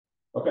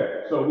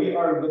Okay, so we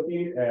are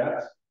looking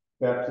at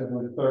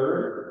baptism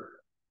third,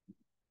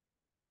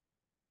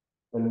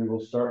 and we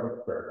will start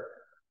with prayer.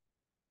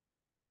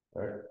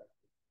 All right.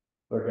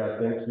 Lord God,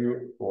 thank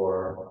you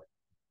for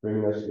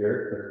bringing us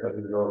here to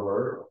study your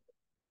word.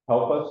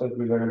 Help us as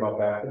we learn about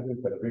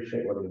baptism to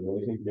appreciate what an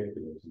amazing gift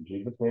it is. In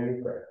Jesus' name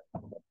we pray.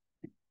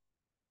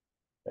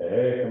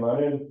 Hey, come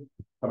on in.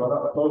 Come on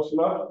up close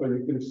enough so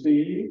you can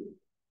see.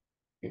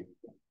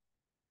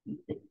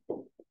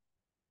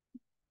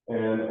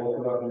 And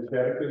open up your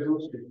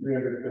catechisms to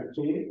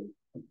 315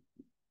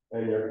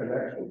 and your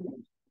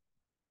connection.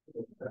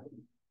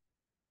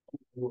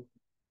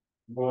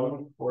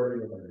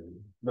 149.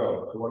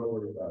 No, it's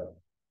 145.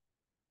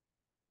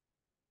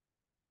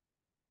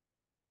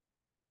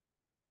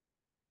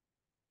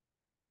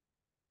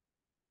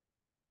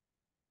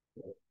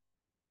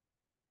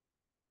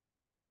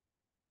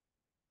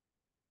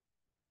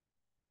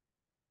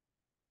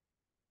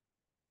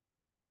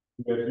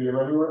 You guys do you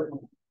remember it?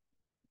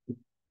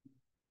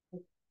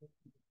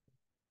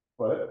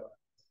 What?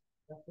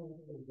 I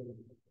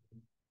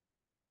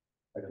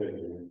couldn't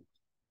hear you.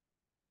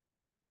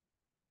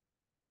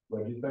 What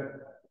did you say?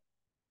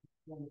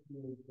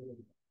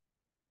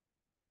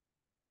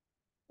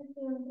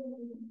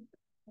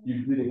 You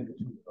didn't.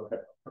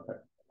 Okay. Okay.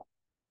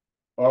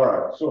 All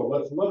right. So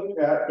let's look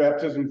at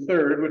baptism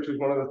third, which is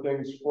one of the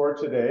things for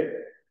today.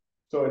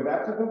 So in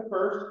baptism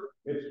first,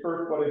 it's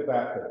first what is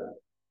baptism?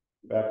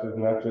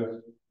 Baptism, not just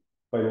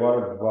plain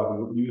water,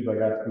 but used by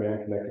God's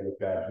command, connected with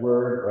God's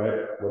word,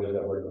 right? What is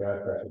that word of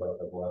God? Corrected by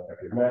the last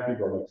chapter of Matthew,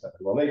 go make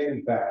disciples of all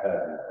nations,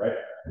 baptizing, right?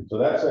 So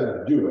that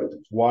says do it.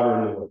 It's water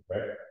in the word,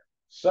 right?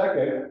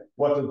 Second,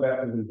 what does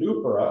baptism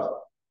do for us?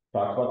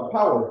 Talks about the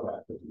power of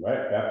baptism,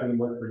 right? Baptism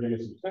works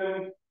forgiveness of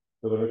sins,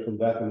 delivers from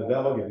death and the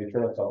devil, gives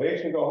eternal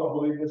salvation to all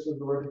who believe. This is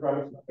the words and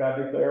promises of God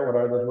declare. What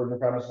are those words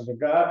and promises of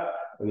God?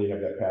 And then you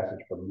have that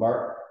passage from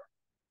Mark,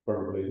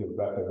 whoever believes in the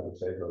baptism is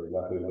saved, or is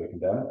not legally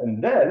condemned.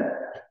 And then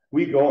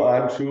we go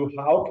on to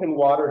how can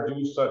water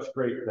do such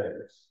great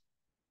things?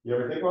 You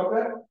ever think about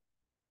that?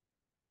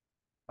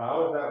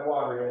 How is that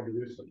water able to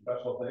do some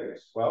special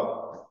things?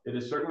 Well, it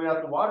is certainly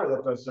not the water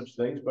that does such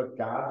things, but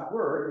God's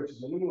word, which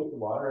is in with the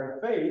water,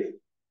 and faith,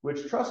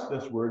 which trusts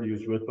this word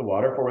used with the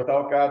water. For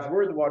without God's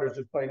word, the water is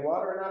just plain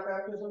water and not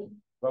baptism.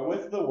 But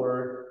with the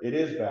word, it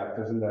is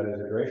baptism, that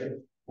is a gracious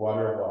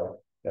water of life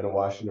and a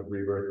washing of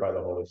rebirth by the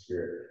Holy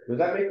Spirit. Does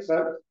that make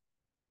sense?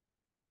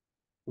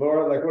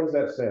 Laura, like, what does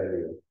that say to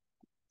you?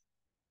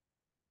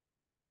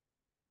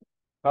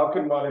 How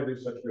can water do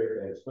such great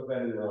things? Put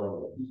that in your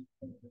own words.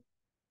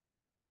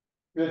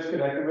 It's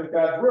connected with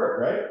God's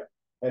word, right?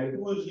 And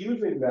who is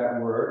using that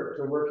word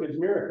to work his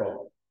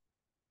miracle?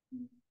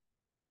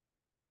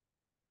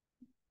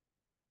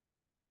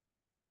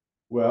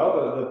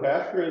 Well, the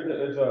pastor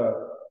is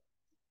a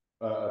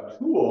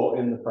tool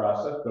in the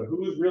process, but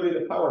who's really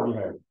the power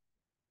behind it?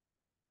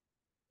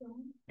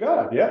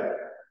 God, yeah.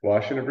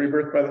 Washing of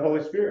rebirth by the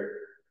Holy Spirit.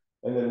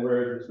 And then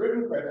where it's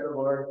written, Christ our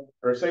Lord,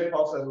 or St.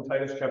 Paul says in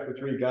Titus chapter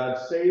 3, God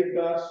saved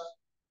us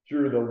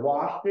through the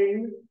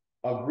washing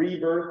of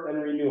rebirth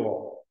and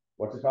renewal.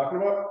 What's it talking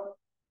about?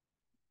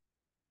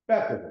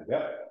 Baptism,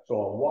 yeah. So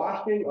a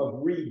washing of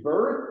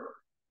rebirth.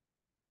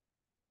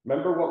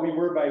 Remember what we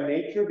were by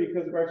nature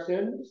because of our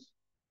sins?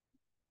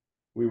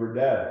 We were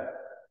dead.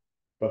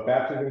 But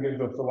baptism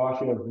gives us the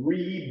washing of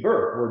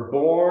rebirth. We're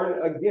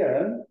born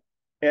again.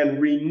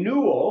 And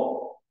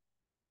renewal,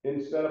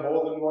 instead of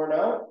old and worn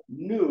out,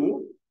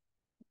 new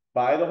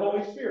by the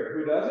Holy Spirit.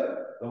 Who does it?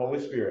 The Holy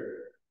Spirit,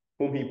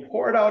 whom he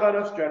poured out on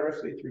us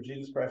generously through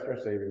Jesus Christ our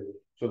Savior,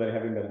 so that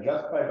having been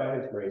justified by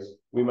his grace,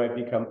 we might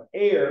become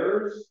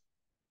heirs.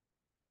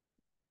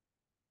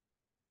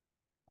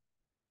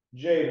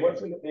 Jade,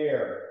 what's an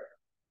heir?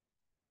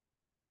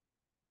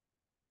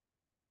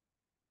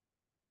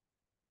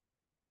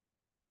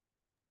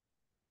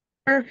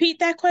 Repeat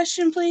that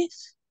question,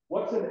 please.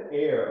 What's an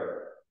heir?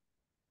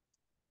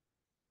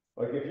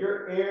 Like if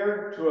you're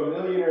heir to a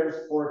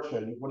millionaire's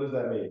fortune, what does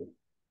that mean?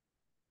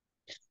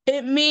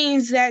 It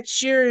means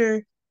that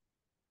you're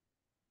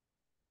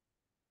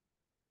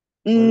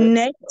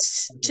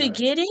next to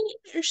get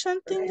it or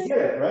something. You get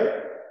it,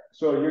 right?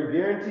 So you're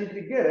guaranteed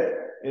to get it.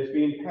 It's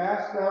being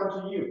passed down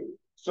to you.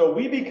 So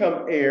we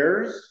become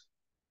heirs,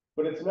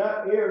 but it's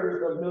not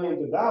heirs of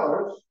millions of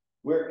dollars.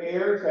 We're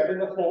heirs having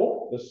the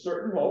hope, the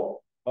certain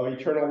hope of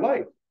eternal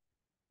life.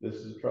 This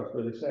is a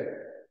trustworthy saying.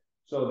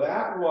 So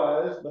that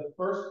was the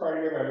first part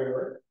of your memory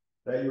work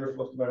that you were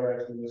supposed to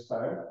memorize from this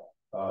time.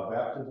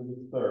 Baptism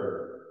is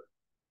third.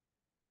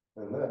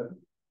 And then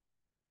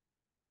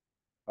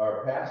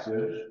our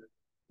passage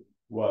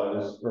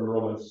was from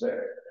Romans 6.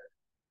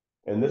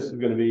 And this is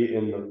going to be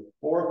in the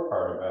fourth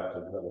part of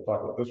baptism. We'll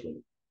talk about this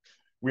one.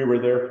 We were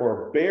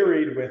therefore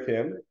buried with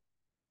him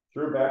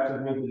through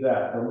baptism into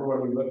death. Remember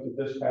when we looked at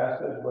this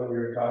passage when we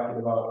were talking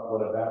about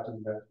what a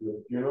baptism has to do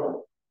with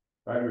funeral?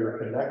 Right? We were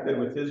connected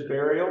with his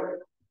burial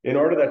in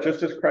order that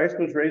just as Christ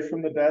was raised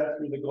from the dead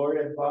through the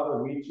glory of the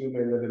Father, we too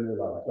may live in new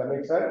life. Does that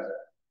make sense?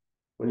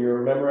 When you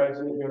were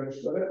memorizing it, you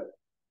understood it?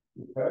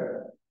 Okay.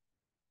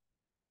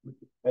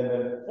 And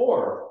then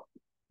fourth,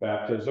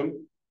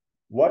 baptism.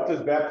 What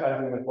does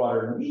baptizing with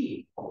water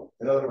mean?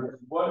 In other words,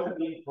 what does it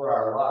mean for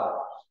our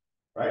lives?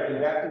 Right?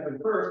 In baptism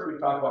first, we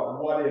talk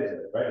about what is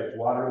it, right? It's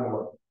water in the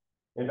world.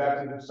 In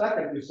baptism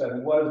second, we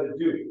said, what does it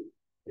do?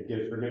 It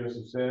gives forgiveness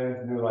of sins,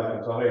 new life,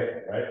 and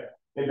salvation, right?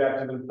 In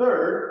baptism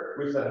third,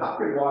 we said, how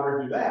can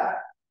water do that?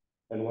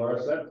 And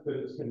Laura said,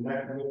 because it's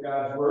connected with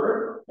God's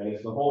word, and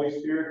it's the Holy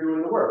Spirit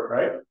doing the work,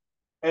 right?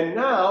 And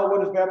now,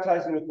 what does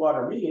baptizing with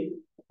water mean?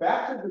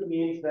 Baptism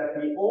means that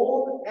the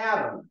old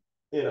Adam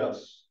in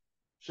us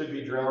should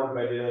be drowned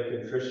by daily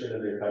contrition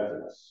and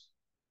repentance.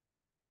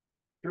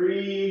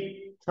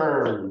 3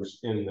 terms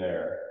in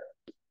there.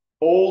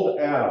 Old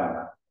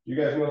Adam. You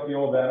guys know what the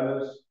old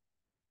Adam is?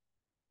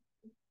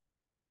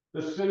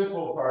 The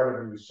sinful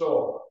part of you.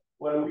 So,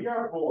 when we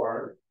are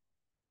born,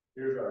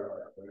 here's our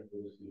heart.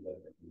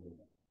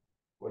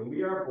 When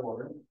we are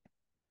born,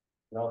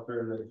 and I'll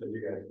turn this so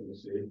you guys can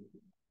see.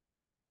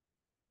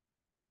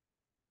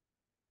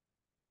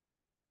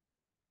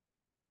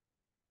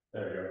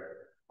 There we go.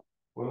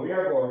 When we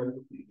are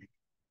born,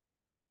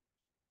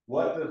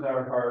 what does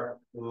our heart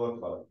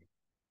look like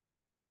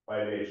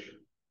by nature?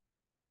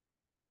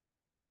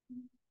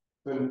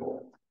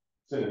 Sinful.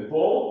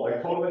 Sinful,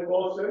 like totally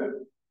full of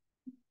sin?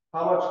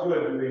 How much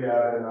good do we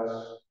have in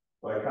us?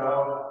 Like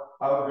how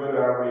good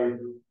are we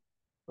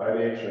by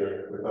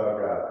nature without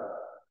God?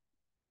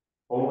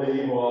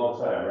 Only evil all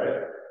the time,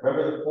 right?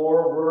 Remember the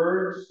 4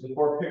 words, the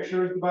 4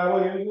 pictures the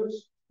Bible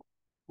uses?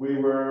 We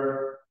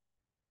were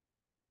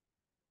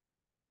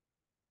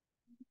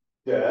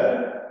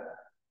dead.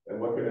 And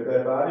what could a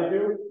dead body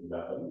do?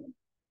 Nothing.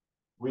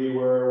 We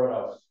were, what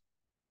else?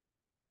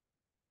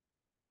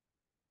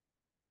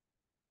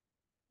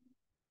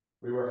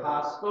 We were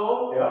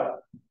hostile, yeah.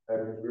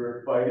 And we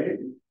were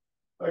fighting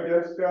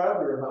against God.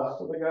 We were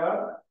hostile to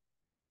God.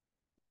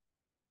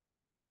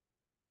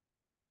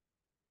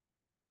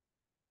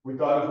 We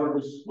thought his word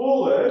was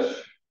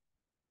foolish.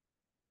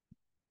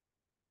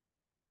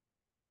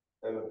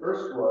 And the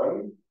first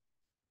one,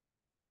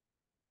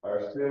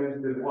 our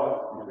sins did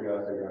what between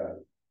us and God?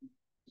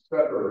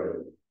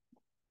 Separated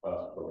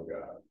us from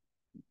God.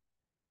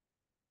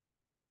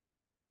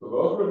 So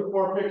those were the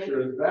 4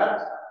 pictures.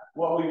 That's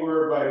what we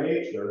were by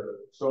nature.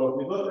 So if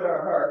we look at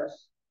our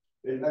hearts,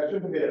 I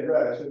shouldn't have made it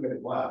red, I should have made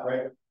it black,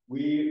 right?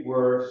 We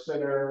were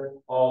sinner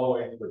all the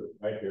way through,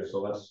 right here.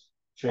 So let's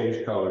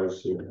change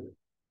colors here.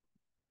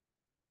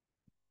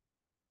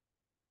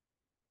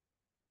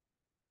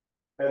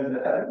 And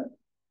then,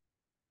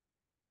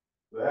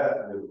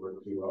 that didn't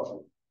work too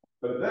well.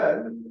 But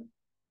then,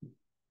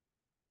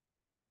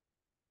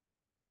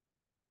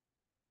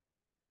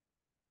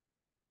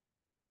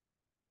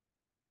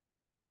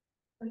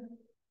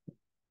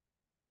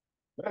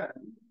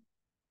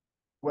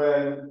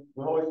 when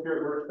the Holy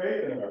Spirit worked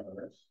faith in our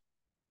hearts,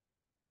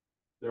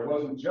 there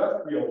wasn't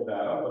just the old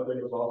Adam, but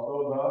there was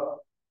also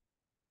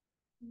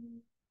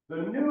the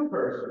new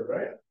person,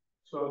 right?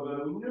 So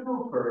the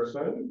new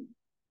person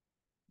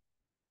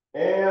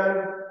and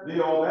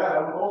the old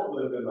Adam both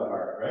lived in the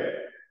heart, right?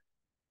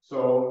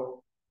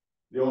 So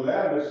the old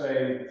Adam is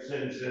saying,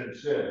 sin, sin,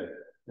 sin.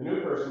 The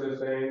new person is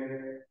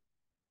saying,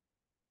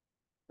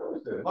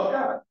 don't sin, love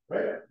God,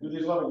 right? Do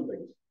these loving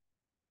things.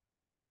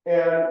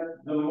 And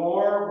the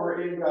more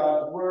we're in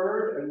God's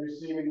word and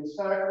receiving the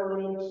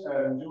sacraments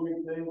and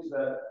doing things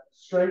that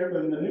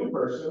strengthen the new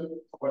person,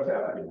 what's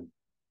happening?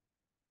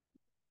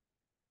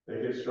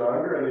 They get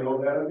stronger and the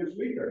old Adam gets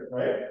weaker,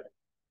 right?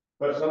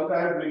 But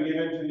sometimes we give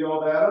into the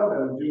old Adam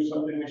and do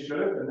something we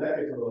shouldn't, and that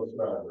gets a little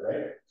stronger,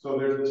 right? So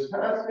there's this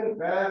constant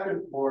back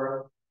and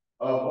forth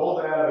of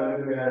old Adam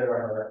and new man in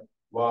our heart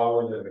while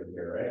we're living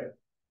here,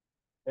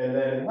 right? And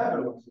then in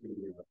heaven, what's going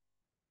to be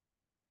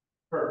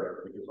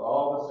perfect, because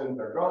all the sins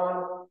are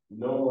gone,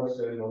 no more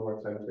sin, no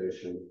more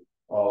temptation,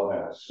 all of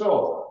that.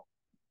 So,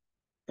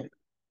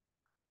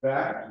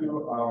 back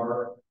to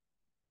our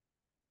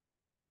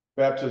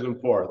baptism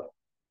fourth.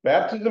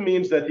 Baptism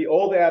means that the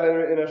old Adam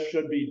in us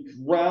should be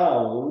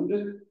drowned.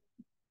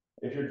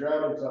 If you're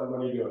drowning something,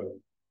 what are you doing?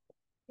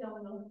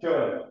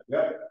 Killing it.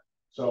 Yep.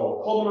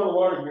 So, hold them on the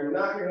water, you're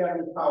not going to have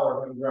any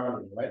power when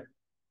drowning, right?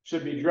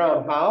 Should be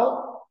drowned.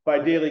 How? By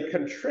daily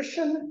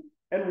contrition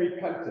and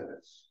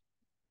repentance.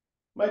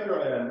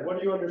 Micro N, what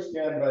do you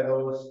understand by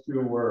those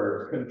 2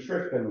 words?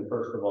 Contrition,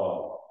 first of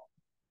all.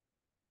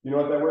 You know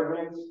what that word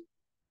means?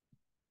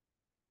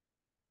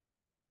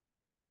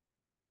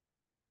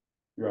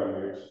 You're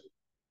on mute.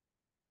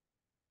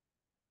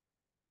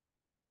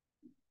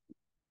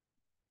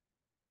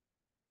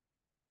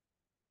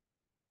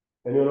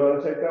 Anyone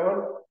want to take that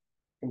one?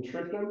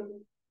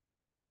 Contrition.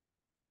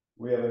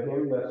 We have a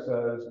hymn that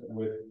says,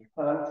 with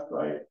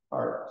contrite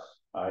hearts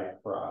I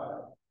cry.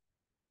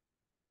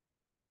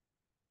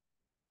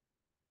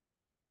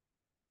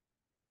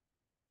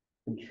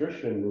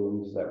 Contrition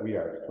means that we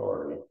are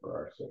sorry for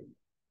our sins.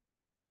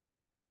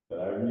 That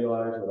I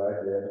realize what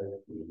I did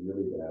was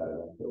really bad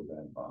and I feel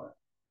bad about it.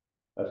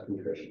 That's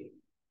contrition.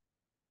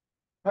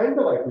 Kind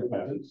of like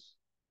repentance,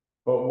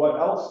 but what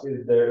else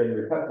is there in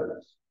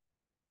repentance?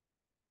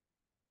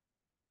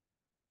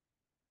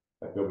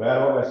 I feel bad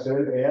about my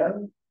sin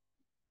and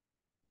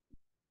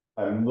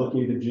I'm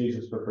looking to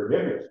Jesus for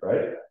forgiveness,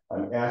 right?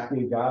 I'm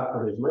asking God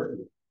for his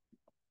mercy.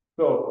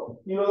 So,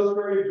 you know the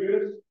story of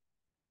Judas?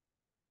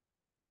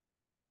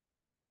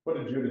 What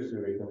did Judas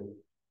do, Ethan?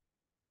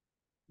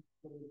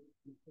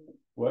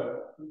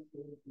 What?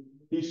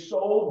 He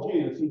sold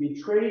Jesus. He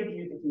betrayed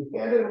Jesus. He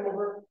handed him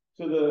over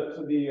to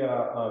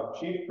the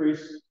chief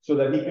priests so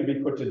that he could be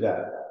put to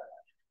death.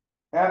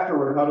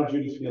 Afterward, how did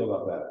Judas feel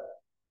about that?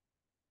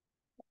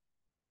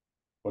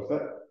 What's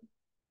that?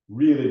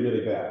 Really,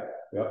 really bad.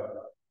 Yep.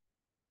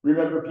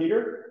 Remember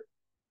Peter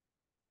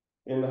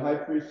in the high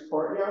priest's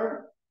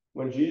courtyard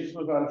when Jesus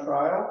was on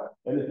trial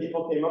and the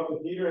people came up to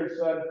Peter and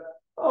said,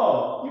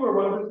 "Oh, you were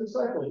one of his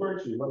disciples,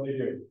 weren't you? What did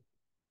you do?"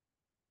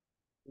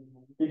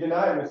 He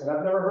denied him. He said,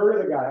 "I've never heard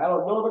of the guy. I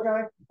don't know the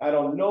guy. I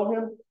don't know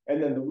him."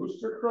 And then the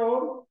rooster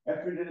crowed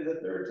after he did it the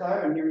third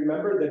time, and he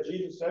remembered that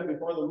Jesus said,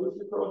 "Before the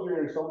rooster crows, you're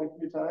going to insult me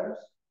 3 times."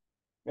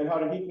 And how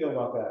did he feel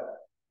about that?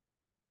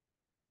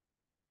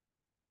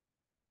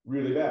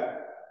 Really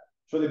bad.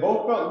 So they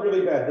both felt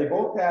really bad. They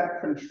both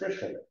had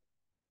contrition.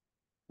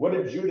 What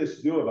did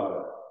Judas do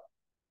about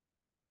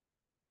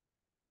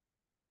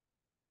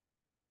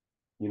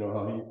it? You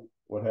know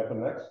what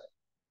happened next?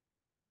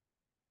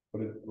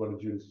 What did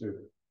Judas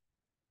do?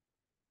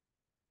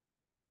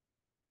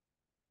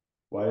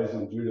 Why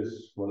isn't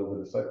Judas one of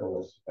the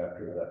disciples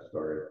after that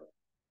story?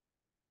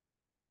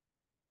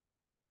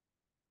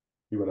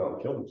 He went out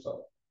and killed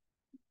himself.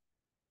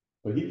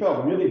 So he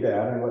felt really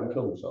bad and went and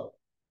killed himself.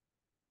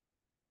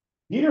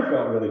 Peter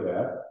felt really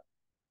bad,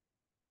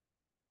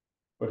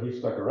 but he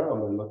stuck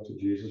around and looked to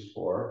Jesus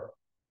for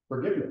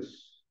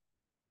forgiveness.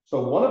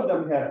 So one of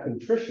them had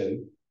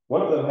contrition,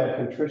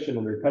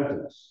 and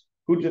repentance.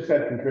 Who just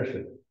had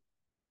contrition?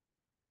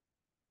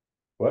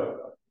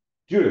 What?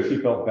 Judas. He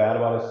felt bad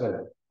about his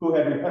sin. Who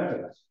had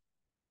repentance?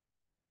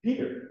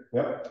 Peter.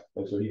 Yep.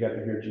 And so he got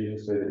to hear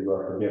Jesus say that you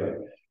are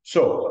forgiven.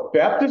 So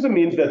baptism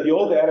means that the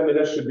old Adam in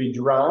us should be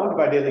drowned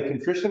by daily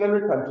contrition and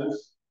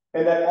repentance,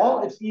 and that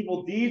all its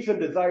evil deeds and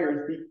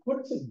desires be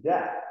put to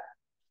death.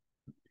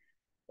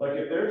 Like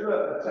if there's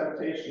a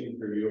temptation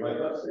for you, like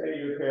let's say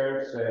your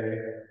parents say,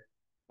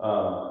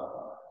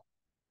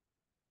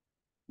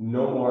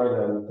 no more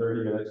than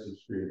 30 minutes of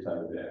screen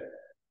time a day.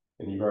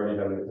 And you've already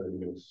done the 30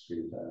 minutes of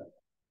screen time.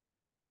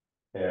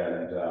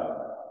 And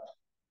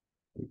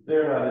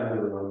they're not in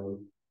the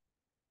room.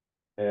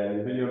 And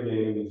the video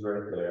game is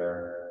right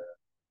there.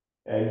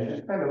 And you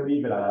just kind of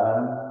leave it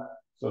on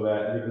so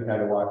that you can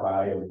kind of walk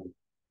by and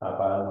hop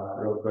on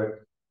real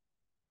quick.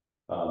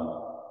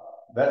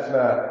 That's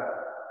not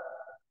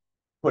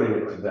putting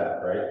it to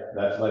death, right?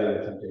 That's letting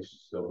the temptation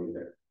still be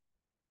there.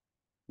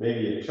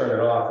 Maybe you turn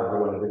it off or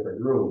go in a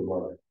different room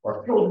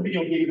or throw the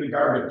video game in the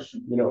garbage,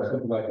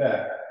 something like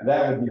that.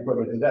 That would be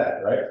putting it to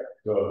death, right?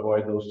 To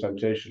avoid those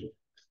temptations.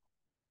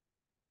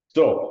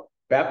 So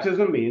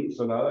baptism means,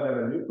 so now that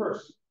I'm a new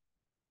person,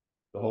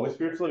 the Holy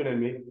Spirit's living in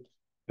me,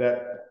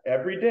 that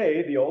every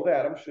day the old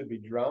Adam should be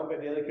drowned by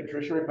daily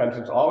contrition and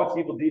repentance, all its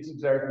evil deeds and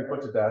desires be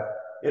put to death.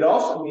 It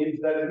also means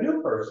that a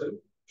new person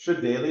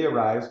should daily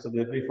arise to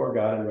live before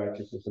God in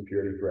righteousness and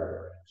purity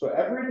forever. So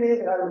every day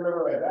that I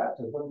remember my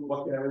baptism,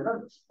 what can I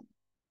remember?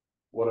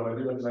 What am I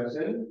doing with my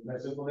sin, my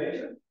sinful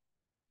nature?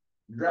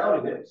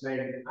 Drowning it,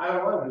 saying, I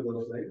don't want to do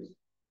those things.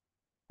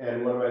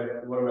 And what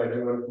am I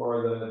doing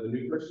for the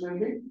new person in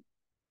me?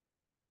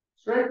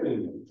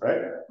 Strengthening me,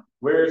 right?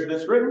 Where is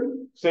this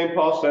written? St.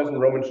 Paul says in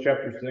Romans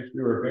chapter 6,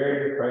 we were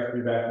buried with Christ,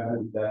 we baptized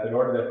with death, in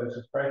order that this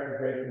is Christ was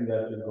raised from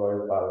death to the glory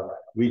of the Father,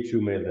 we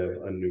too may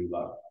live a new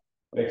life.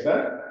 Make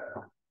sense?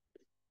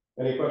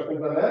 Any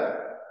questions on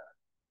that?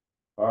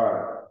 All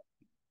right.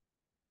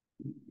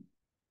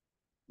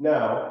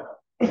 Now,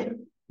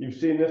 you've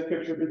seen this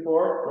picture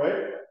before,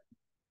 right?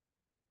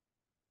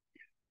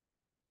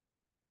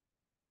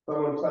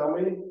 Someone tell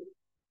me,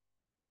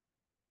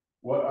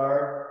 what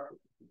are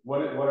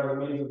the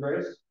means of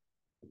grace?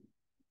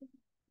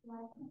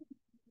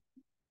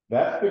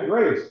 That's the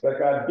grace that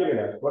God's giving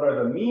us. What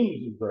are the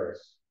means of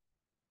grace?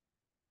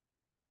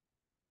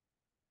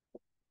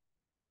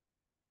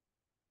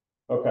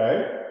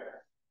 Okay.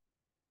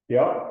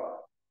 Yep.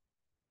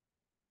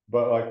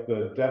 But like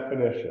the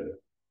definition.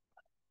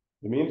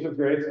 The means of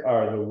grace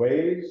are the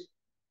ways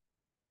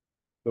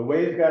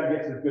God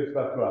gets his good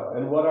stuff to us.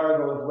 And what are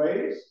those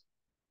ways?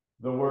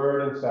 The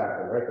word and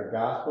sacrament, right? The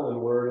gospel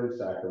and word and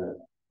sacrament.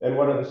 And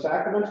what are the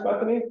sacraments,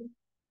 Bethany?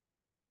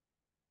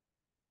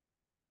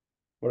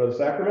 What are the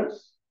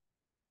sacraments?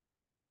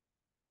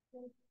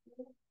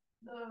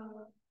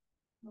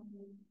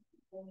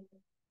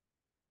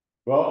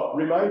 Well,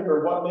 remind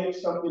her what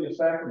makes something a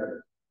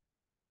sacrament.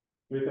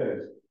 3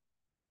 things.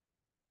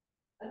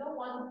 I don't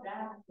want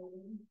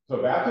baptism.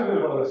 So baptism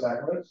is one of the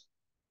sacraments.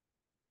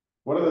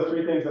 What are the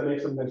 3 things that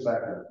make something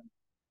sacrament?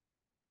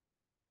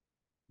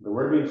 The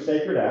word means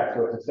sacred act,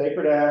 so it's a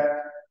sacred act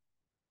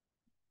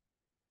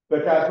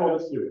that God told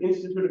us to do,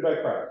 instituted by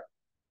Christ.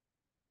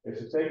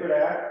 It's a sacred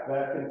act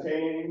that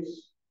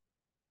contains,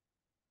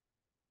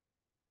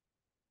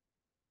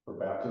 for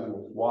baptism,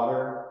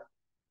 water,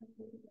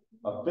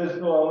 a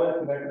physical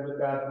element connected with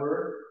God's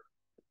word,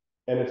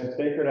 and it's a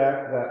sacred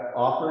act that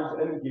offers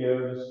and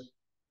gives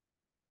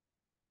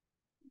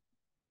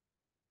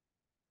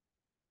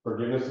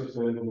forgiveness of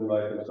sins, new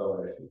life, and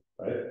salvation,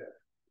 right?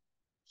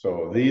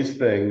 So these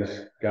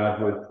things,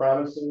 God's word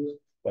promises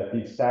that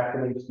these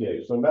sacraments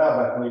give. So now,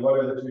 Bethany, what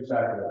are the two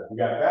sacraments? We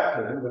got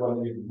baptism, the one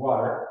that uses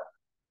water,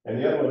 and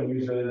the other one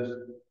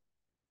uses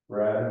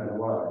bread and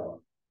wine.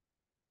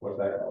 What's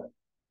that called?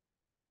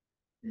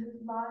 His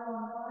body and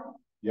blood.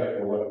 Yep,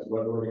 and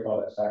what do we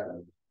call that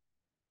sacrament?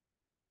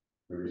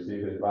 We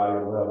receive his body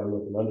and blood in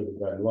with and under the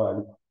bread and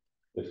wine.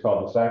 It's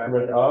called the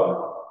sacrament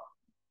of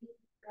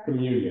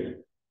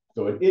communion.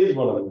 So it is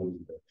one of the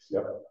things.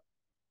 Yep.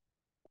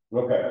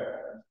 Okay.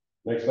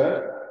 Makes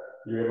sense?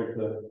 You're able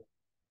to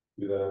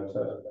do that on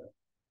Saturday.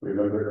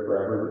 Remember it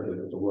forever because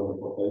it's a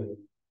wonderful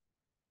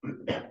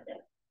thing.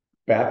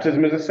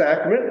 Baptism is a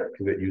sacrament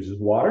because it uses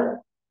water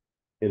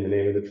in the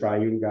name of the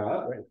triune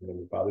God, right? In the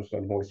name of the Father,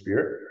 Son, Holy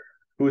Spirit.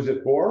 Who is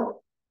it for?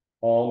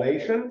 All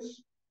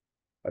nations,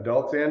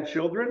 adults and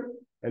children.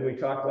 And we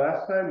talked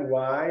last time,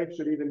 why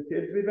should even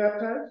kids be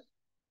baptized?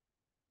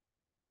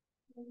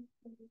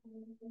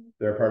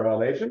 They're part of all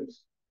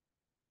nations.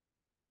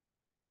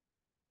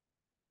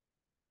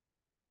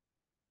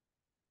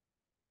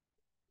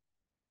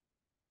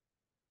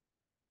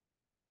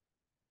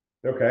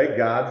 Okay,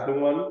 God's the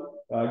one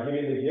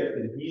giving the gift,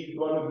 and he's the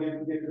one who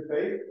gives the gift of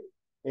faith.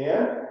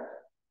 And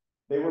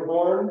they were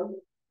born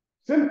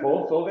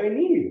sinful, so they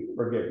need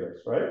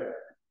forgiveness, right?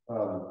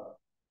 All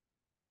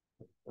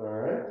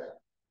right.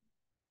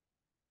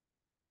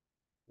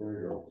 There we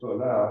go. So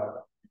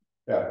now,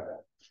 yeah.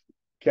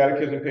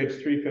 Catechism, page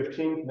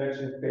 315,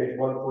 connections, page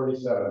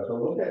 147. So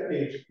look at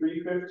page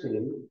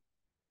 315.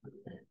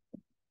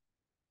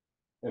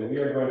 And we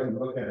are going to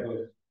look at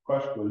those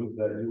questions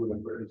that you would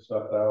have written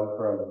stuff down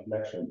from the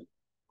connections.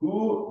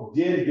 Who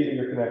did get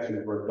your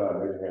connections work done?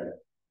 Raise your hand.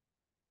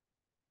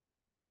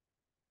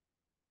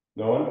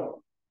 No one?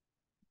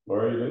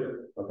 Laura, you did?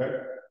 Okay.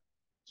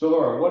 So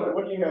Laura,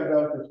 what do you have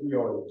down for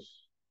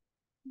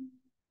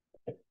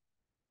 308?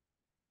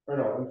 Or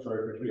no, I'm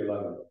sorry, for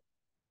 311.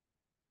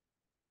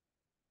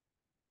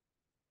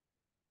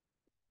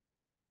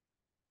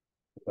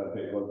 It's on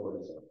page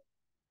 147.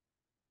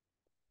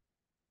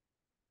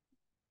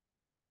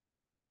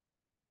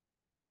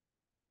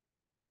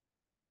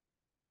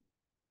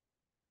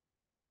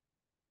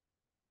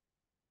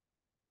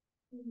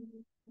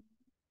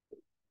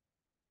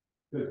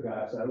 Good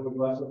God, so I would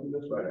bless us in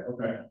this way.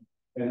 Okay.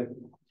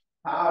 And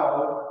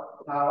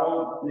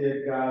how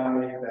did God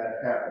make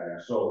that happen?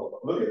 So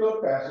look at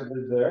those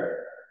passages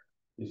there.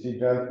 You see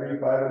John 3,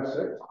 5, and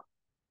 6.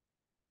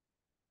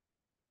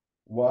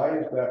 Why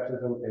is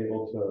baptism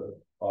able to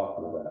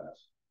offer that?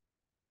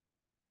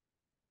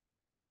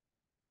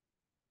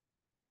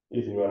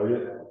 Ethan, you want to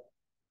read it?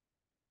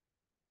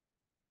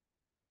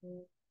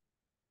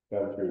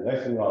 John 3.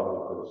 Nice and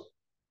loud, please.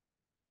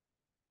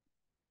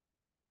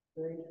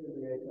 Very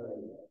truly I tell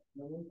you,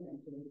 no one can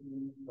enter the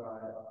kingdom of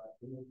God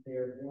unless they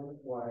are born of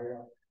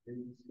water and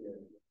the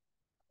Spirit.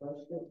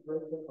 Flesh gives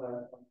birth to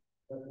flesh,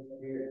 but the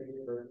Spirit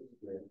gives birth to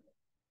spirit.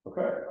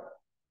 Okay.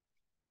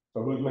 So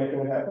who's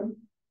making it happen?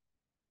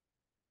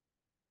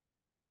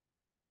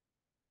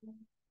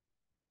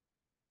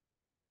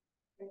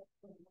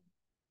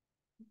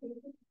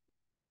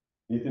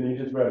 Ethan, you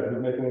just read it.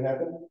 Who's making it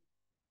happen?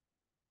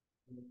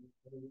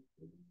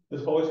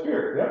 This Holy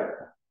Spirit, yeah.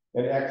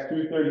 In Acts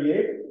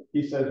 2:38,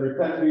 he says,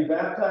 repent and be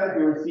baptized,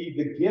 you receive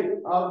the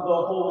gift of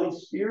the Holy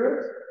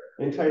Spirit.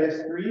 In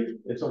Titus 3,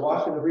 it's a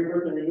washing of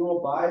rebirth and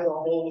renewal by the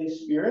Holy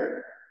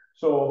Spirit.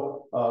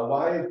 So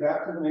why is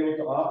baptism able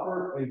to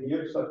offer and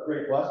give such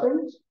great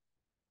blessings?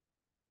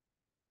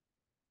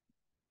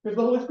 Because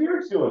the Holy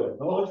Spirit's doing it.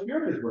 The Holy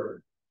Spirit is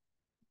working.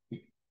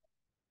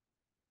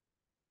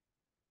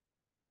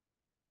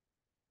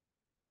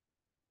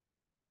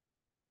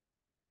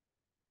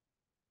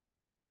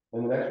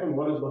 And the next one,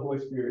 what does the Holy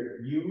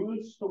Spirit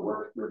use to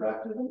work through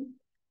baptism?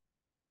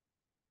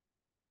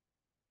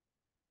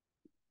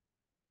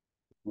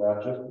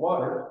 Not just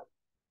water.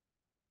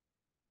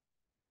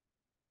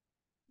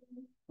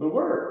 The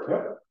Word,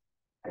 yep.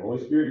 The Holy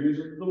Spirit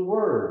uses the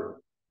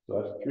Word. So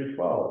that's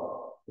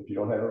 3:12. If you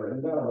don't have it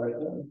written down, write it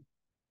down.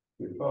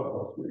 3:12, the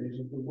Holy Spirit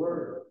uses the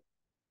Word.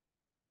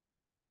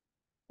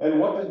 And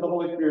what does the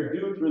Holy Spirit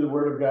do through the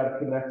Word of God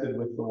connected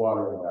with the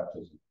water of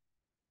baptism?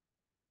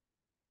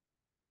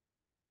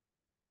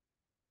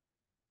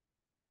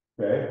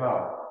 Okay, how?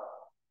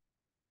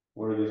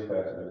 What are these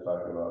passages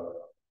talking about?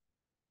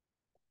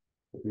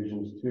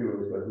 Ephesians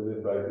 2 says, it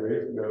is by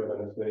grace you have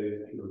been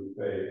saved through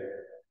faith,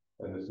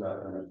 and it's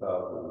not from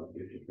yourself, but the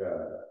gift of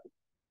God.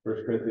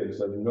 1 Corinthians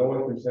says, no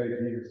one can say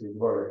Jesus is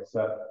Lord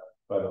except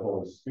by the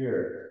Holy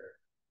Spirit.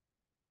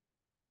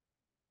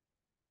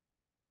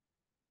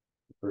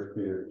 1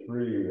 Peter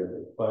 3,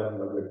 the pledge of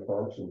a good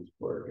conscience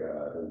toward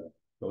God. And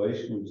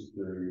Galatians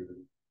 3,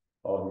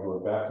 all of you who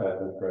are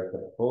baptized in Christ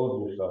have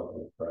clothed yourselves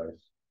with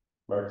Christ.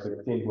 Mark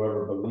 16,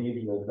 whoever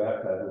believes and is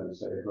baptized will be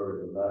saved,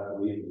 whoever does not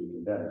believe will be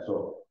condemned.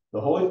 So the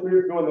Holy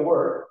Spirit's doing the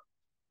work.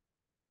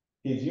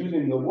 He's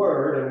using the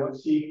word, and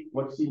what's he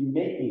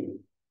making?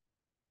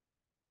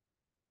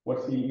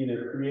 What's he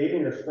either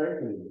creating or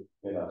strengthening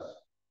in us?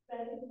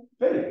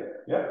 Faith.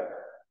 Yep.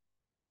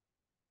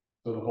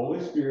 So the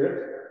Holy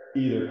Spirit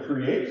either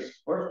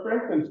creates or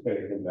strengthens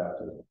faith in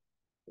baptism.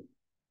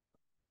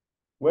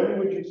 When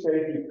would you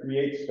say he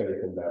creates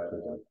faith in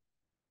baptism?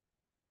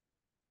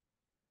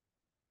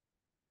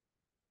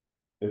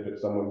 If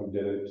it's someone who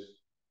didn't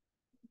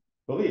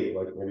believe,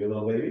 like maybe a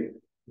little baby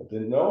that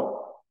didn't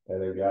know,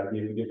 and then God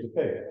gave the gift of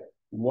faith.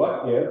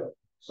 What if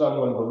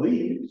someone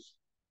believes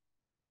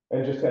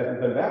and just hasn't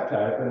been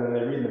baptized, and then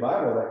they read the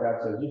Bible that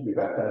God says you can be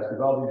baptized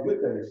because all these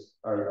good things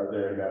are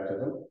there in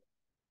baptism,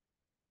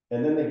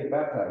 and then they get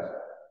baptized?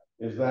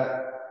 Is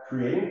that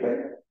creating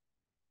faith?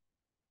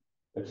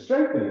 It's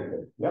strengthening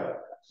faith. Yep.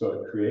 So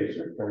it creates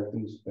or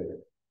strengthens faith.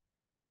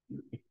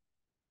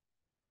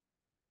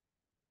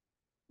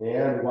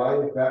 And why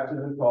is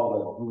baptism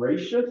called a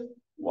gracious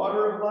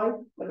water of life,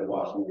 like a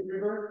washing the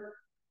river?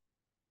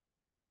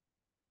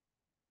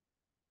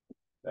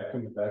 That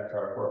comes back to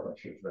our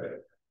formations, right?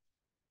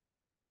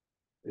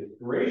 It's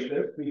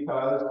gracious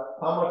because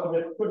how much of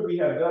it could we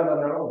have done on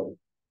our own?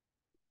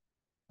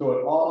 So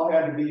it all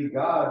had to be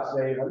God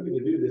saying, I'm going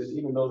to do this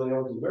even though they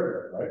don't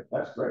deserve it, right?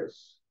 That's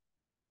grace.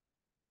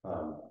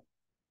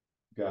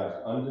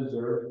 God's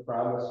undeserved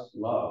promised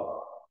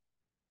love.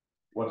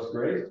 What's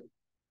grace?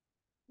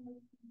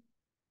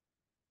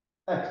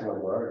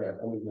 Excellent word.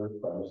 Yeah,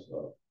 undeserved promised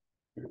love.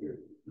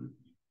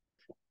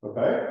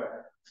 Okay?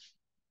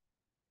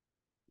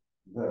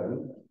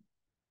 Then,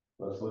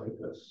 let's look at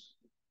this.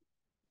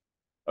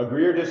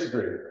 Agree or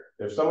disagree?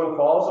 If someone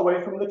falls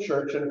away from the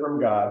church and from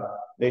God,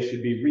 they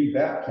should be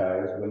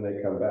rebaptized when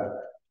they come back.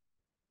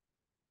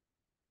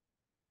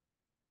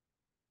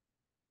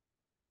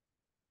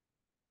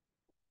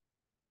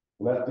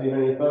 I'm not seeing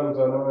any thumbs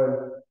on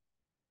mine.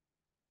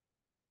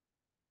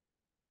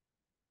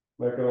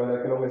 I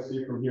can only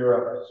see from here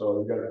up, so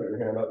you've got to put your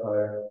hand up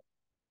higher.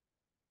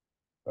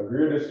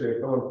 Agree or disagree?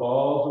 If someone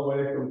falls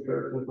away from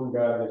church and from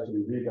God, they should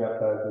be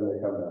rebaptized when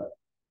they come back.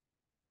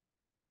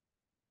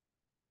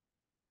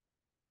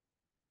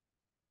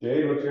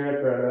 Jade, what's your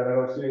answer on that? I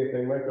don't see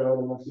anything. Michael, I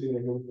don't see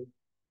anything.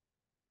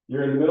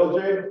 You're in the middle,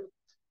 Jade?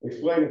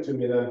 Explain it to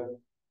me then.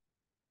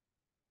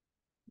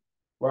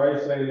 Why are you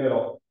saying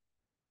middle?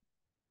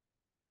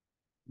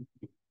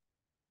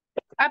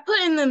 I put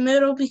in the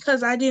middle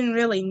because I didn't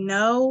really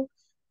know.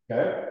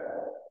 Okay.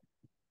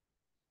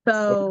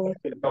 So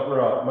Help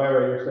her out.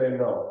 Myra, you're saying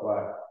no.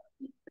 Why?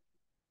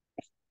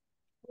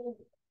 So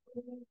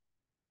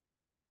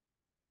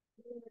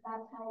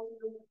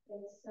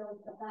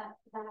that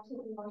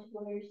baptism much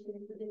more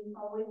students who didn't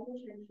always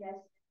in church, yes.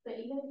 But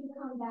even if you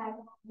come back,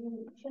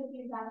 you should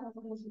be baptized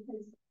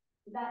because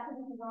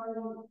baptism is already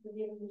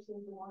forgiving your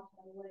sins and washed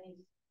away.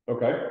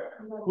 Okay.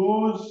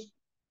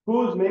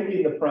 Who's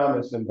making the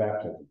promise in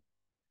baptism?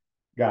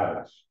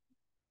 God is.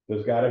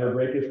 Does God ever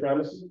break his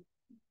promises?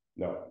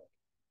 No.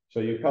 So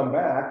you come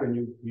back and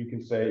you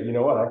can say, you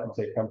know what, I can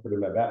take comfort in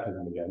my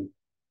baptism again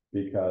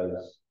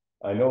because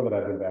I know that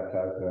I've been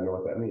baptized and I know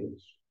what that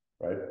means,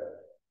 right?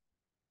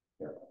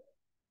 Yeah.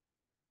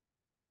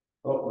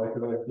 Oh, Mike,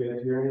 can I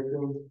hear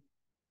anything?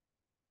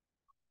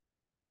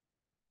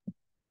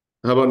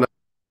 How about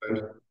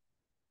now?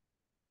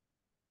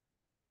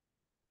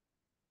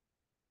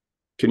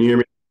 Can you hear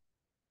me?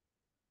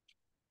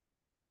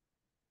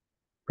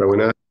 Probably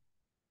not.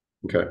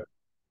 Okay.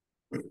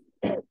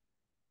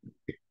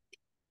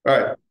 All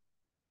right.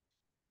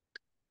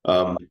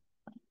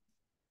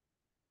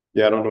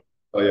 Yeah, I don't know.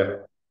 Oh,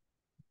 yeah.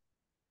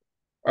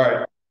 All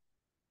right.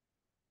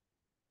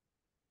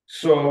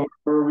 So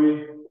where are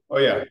we? Oh,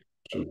 yeah.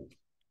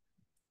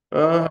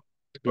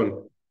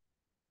 One.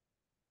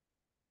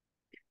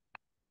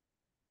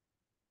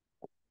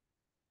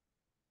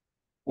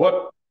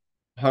 What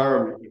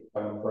harm could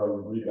come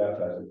from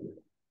rebaptizing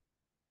people?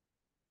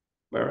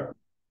 Mara?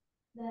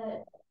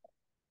 That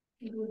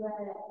people that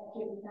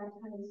get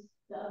baptized,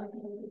 the other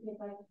people could think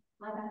like,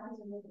 my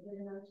baptism isn't good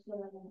enough, so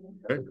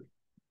I Okay.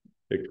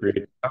 It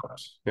creates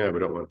doubts. Yeah, we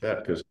don't want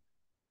that because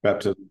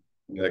baptism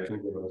that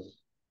can give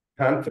us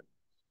confidence.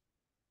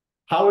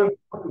 How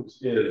important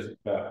is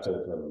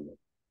baptism,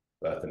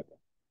 Bethany?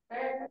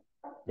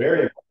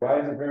 Very. Why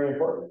is it very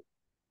important?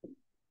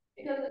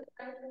 Because it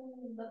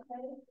strengthens the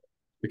faith.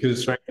 Because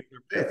it strengthens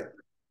our faith.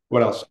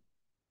 What else?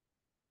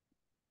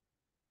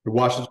 It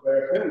washes away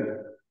our sin.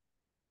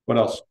 What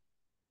else?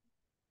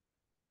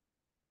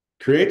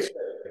 Creates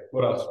faith.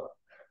 What else?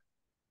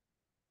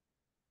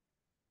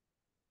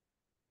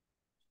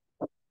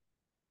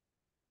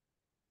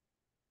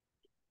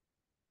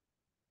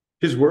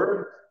 His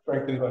word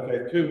strengthens my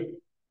faith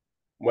too.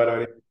 Why do I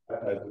need to be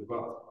baptized as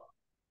well?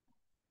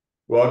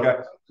 Well,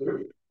 guys,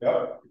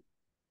 yeah.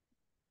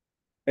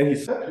 And he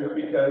said to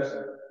because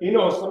he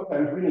knows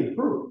sometimes we need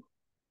proof.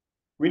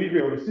 We need to be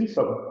able to see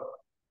something.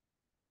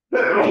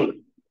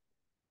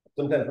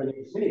 Sometimes we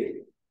need to see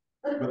it.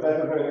 But that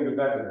doesn't have anything to do with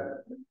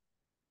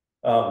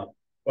baptism.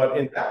 But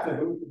in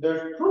baptism,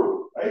 there's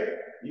proof, right?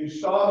 You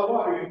saw the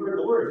water, you heard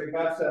the words, and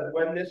God said,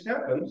 when this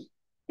happens,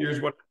 Here's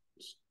what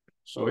it is.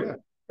 So yeah,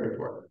 very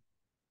important.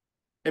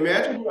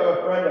 Imagine you have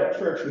a friend at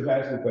church who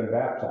hasn't been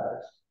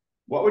baptized.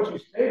 What would you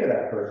say to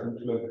that person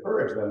to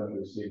encourage them to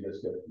receive this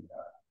gift from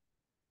God?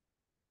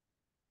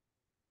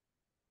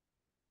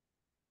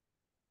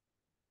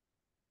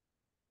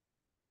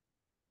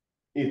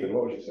 Ethan,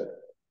 what would you say?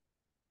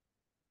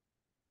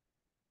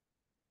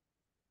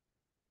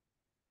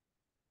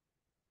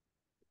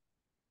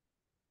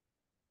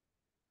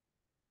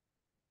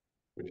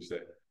 Would you say,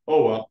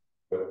 oh, well,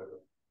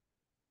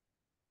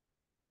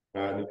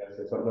 you gotta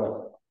say something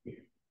else.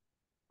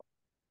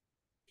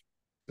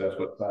 That's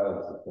what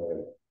silence is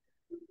saying.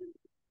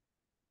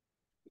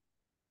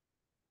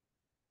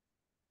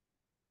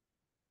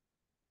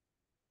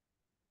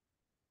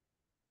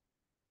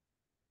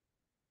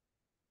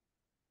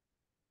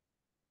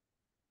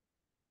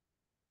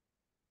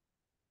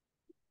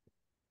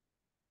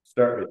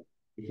 Start with.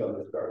 Do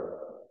something to start with.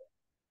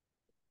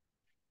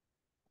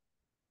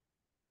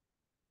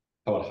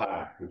 How about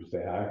hi? Would you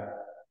say hi?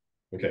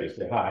 Okay, you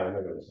say hi, and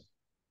then it was.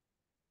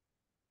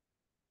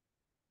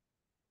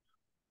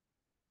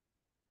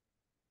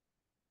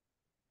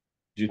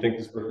 Do you think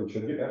this person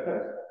should get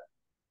baptized?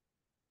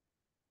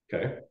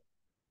 Okay.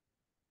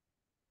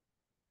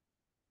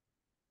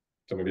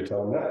 So maybe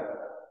tell them that.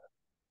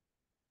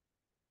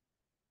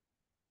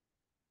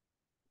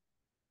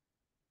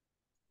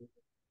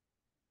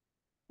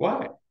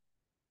 Why?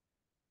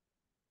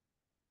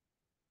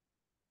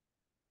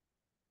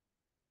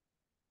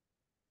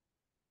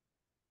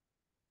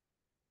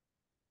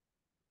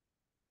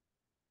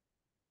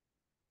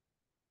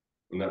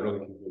 I'm not really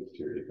convinced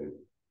here, you think?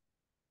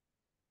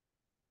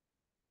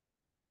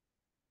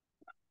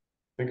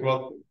 Think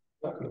about what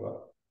you're talking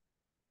about.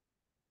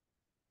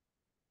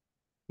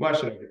 Why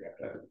should I get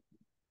baptized?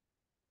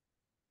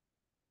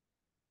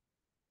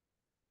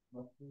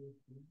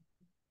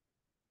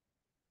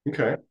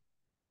 Okay.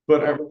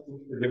 But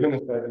everything's forgiven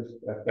if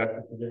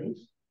that's forgiveness.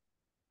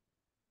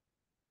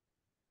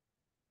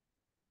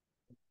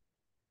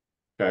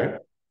 Okay.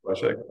 Why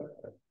should I get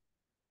baptized?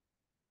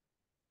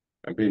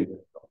 I'm being,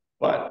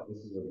 but this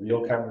is a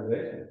real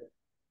conversation.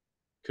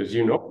 Because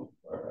you know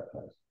people are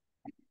baptized.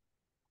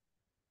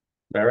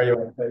 Mary, you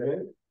want to say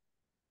anything?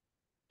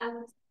 I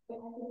think that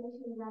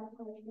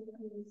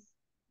because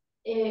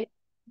it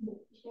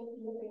should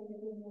be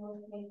the more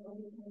faithful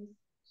because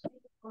so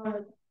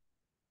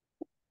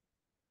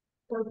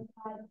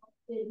I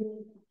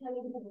didn't tell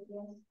you that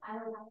yes, I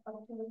don't have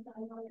up to the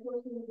time I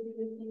told you the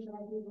good things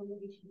I do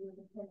believe you should do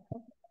because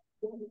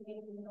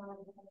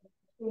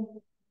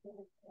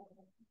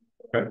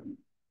Okay.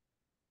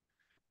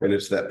 And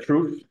it's that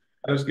truth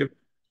I was given.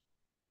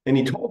 And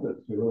he told us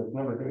to, it's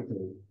never going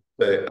to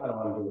say, I don't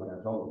want to do what I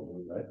told him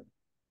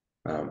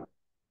to, right?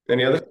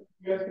 Any other things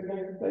you guys can think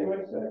of that you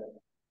might say?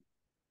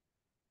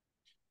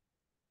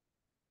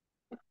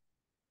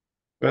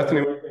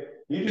 Bethany,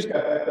 you just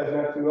got baptized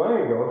not too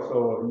long ago,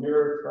 so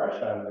you're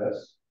fresh on this.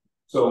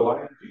 So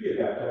why did you get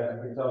baptized?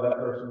 You can tell that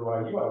person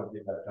why you wanted to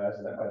get baptized,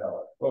 and that might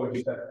help. What would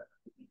you say?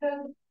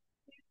 because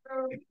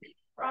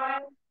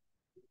Brian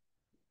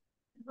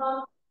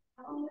on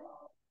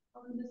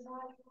the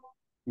side.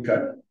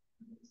 Okay.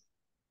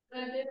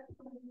 I did it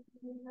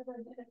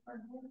for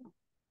him.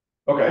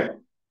 Okay.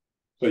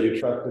 So you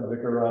trusted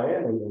Vicar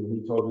Ryan, and then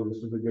he told you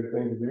this was a good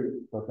thing to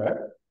do. Okay.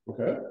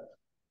 Okay.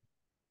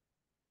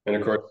 And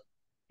of course,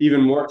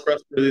 even more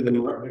trustworthy than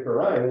Vicar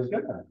Ryan is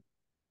God.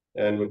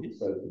 And when he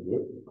says to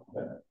do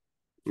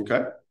it.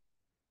 Okay.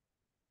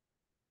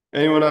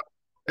 Anyone else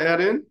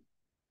add in?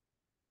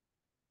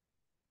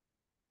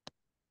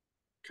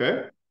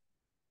 Okay.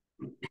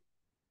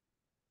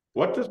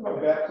 What does my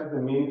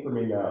baptism mean for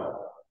me now?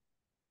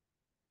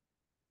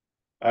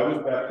 I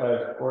was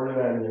baptized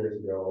 49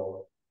 years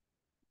ago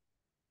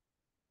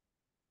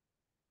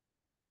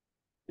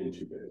in 2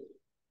 days.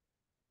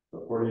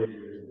 So 48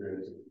 years and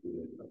 360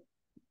 days.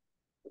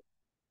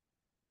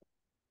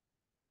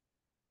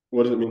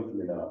 What does it mean for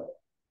me now?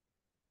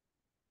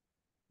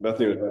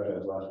 Bethany was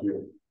baptized last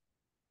year.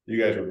 You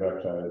guys were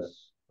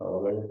baptized how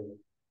old are you?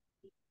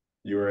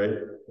 You were 8,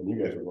 and you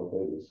guys were both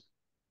babies.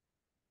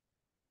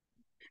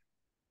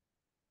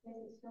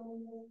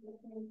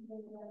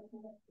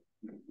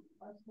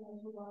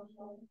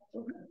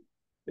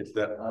 It's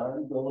that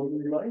ongoing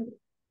reminder.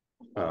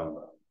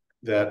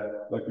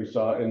 That, like we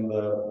saw in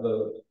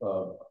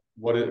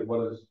what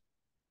is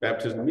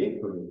baptism mean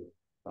for me?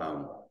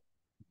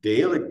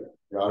 Daily,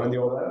 down in the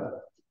old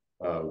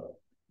Adam,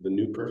 the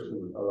new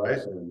person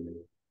arising in me.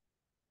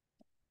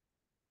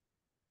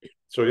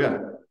 So yeah,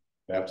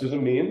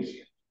 baptism means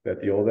that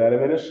the old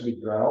Adam in us should be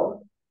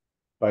drowned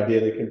by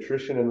daily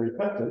contrition and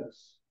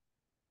repentance.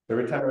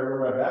 Every time I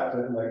remember my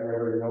baptism, I can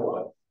remember, you know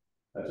what?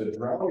 That's a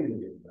drowning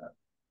in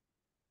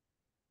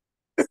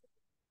that.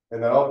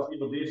 And that all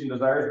evil deeds and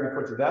desires be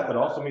put to death. It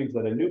also means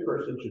that a new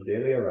person should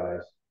daily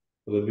arise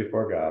to live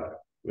before God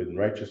with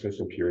righteousness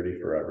and purity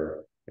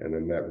forever. And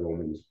then that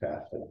Romans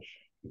passage.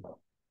 All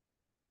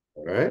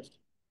right.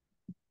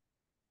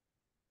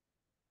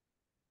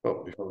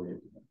 Oh, before we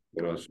get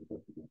to that,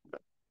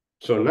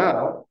 so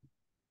now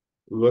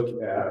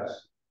look at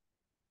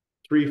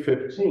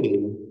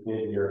 3:15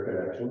 in your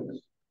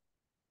connections.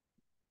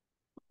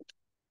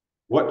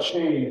 What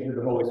change did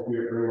the Holy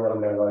Spirit bring on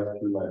my life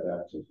through my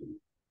baptism?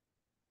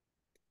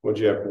 What'd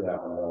you have for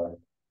that one,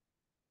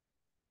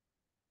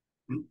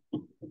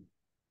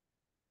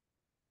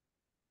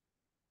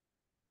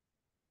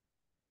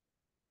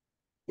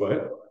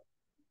 What?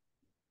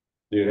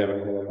 You didn't have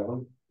anything on that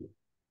one?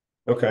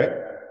 Okay.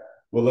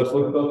 Well, let's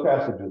look at those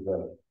passages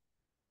then.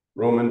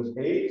 Romans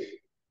 8,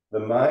 the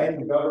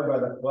mind governed by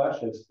the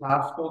flesh is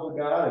hostile to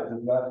God. It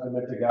does not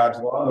submit to God's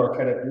law, nor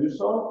can it do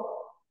so.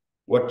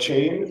 What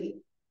change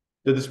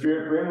did the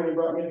Spirit bring when he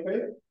brought me to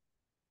faith?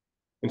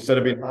 Instead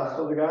of being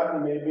hostile to God,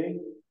 he made me.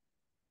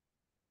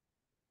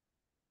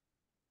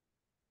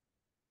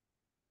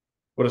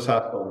 What does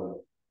hostile mean?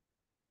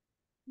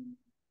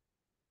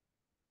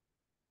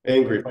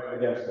 Angry, fighting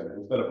against him.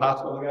 Instead of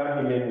hostile to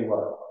God, he made me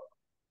what?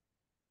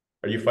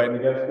 Are you fighting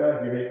against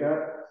God? Do you hate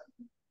God?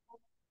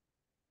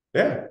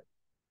 Yeah.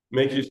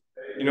 Makes you say,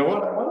 you know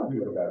what? I want to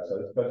do what God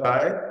says because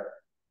I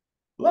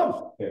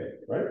love him,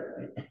 right?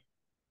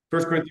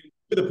 1 Corinthians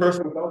 2, the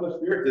person without the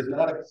Spirit does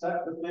not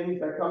accept the things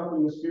that come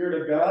from the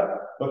Spirit of God,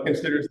 but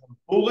considers them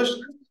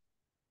foolishness.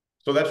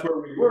 So that's where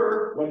we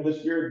were when the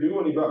Spirit do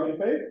when he brought me to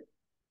faith.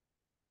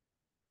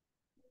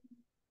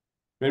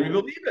 Made me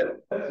believe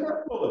it. That's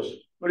not foolish,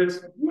 but it's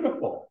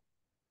beautiful.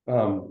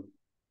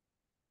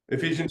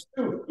 Ephesians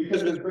 2,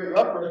 because of his great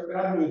love for us,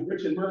 God, who is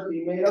rich in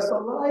mercy, made us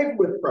alive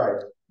with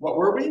Christ. What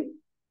were we?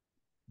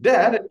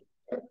 Dead,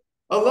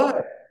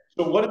 alive.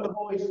 So what did the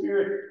Holy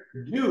Spirit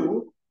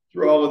do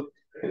through all of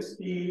this?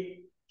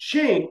 He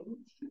changed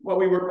what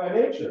we were by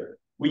nature.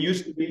 We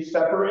used to be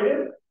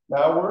separated,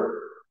 now we're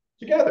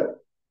together.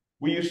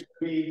 We used to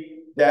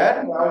be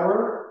dead, now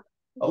we're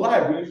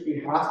alive. We used to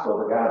be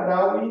hostile to God,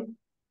 now we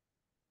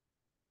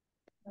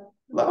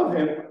love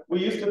him. We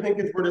used to think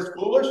his word is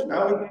foolish,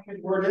 now we think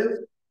his word is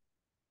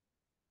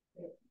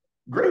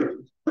great.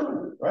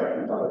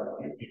 Right?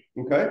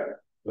 Okay?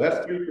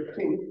 That's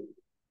 3:15.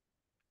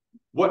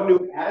 What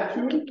new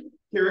attitude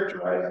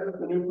characterizes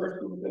the new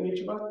person within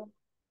each of us?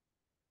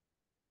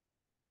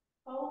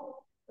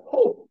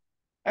 Hope.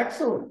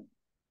 Excellent.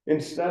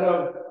 Instead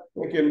of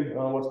thinking,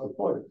 oh, what's the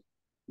point?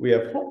 We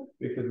have hope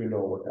because we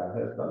know what God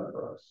has done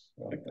for us.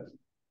 Like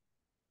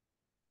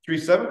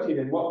 3:17,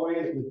 in what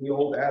ways does the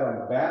old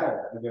Adam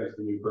battle against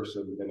the new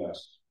person within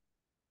us?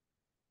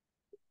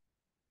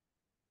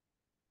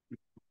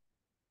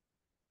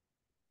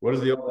 What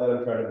does the old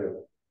Adam try to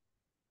do?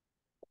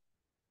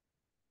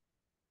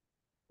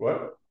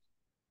 What?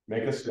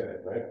 Make us sin,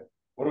 right?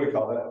 What do we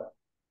call that?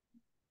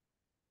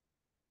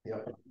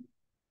 Yep.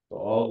 So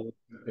all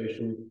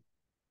temptation.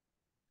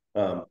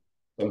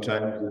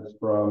 Sometimes it's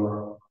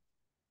from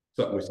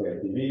something we see on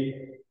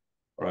TV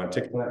or on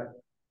TikTok.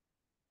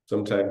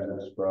 Sometimes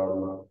it's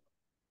from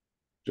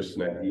just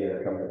an idea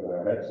that comes up in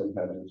our head.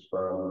 Sometimes it's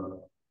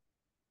from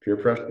peer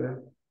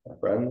pressure, our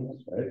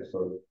friends, right?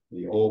 So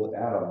the old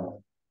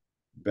Adam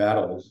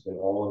battles in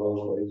all of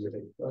those ways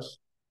against us.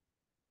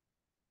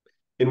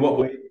 In what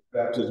way does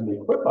baptism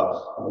equip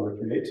us, number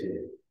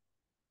 3:18,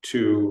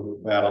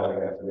 to battle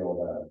against the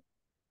old Adam?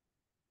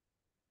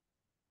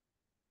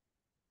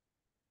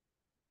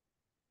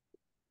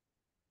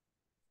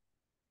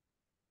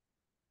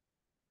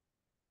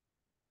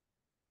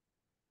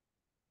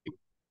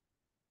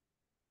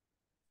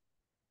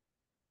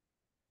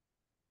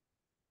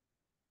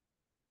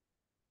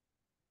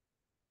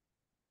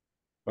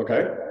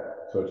 Okay,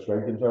 so it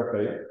strengthens our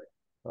faith,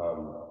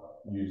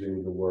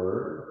 using the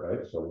word,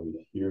 right? So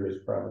we hear his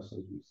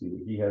promises, we see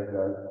what he has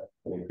done,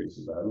 it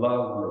increases our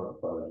love,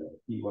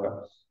 he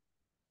wants.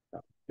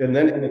 And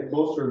then in a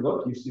closer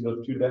look, you see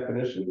those two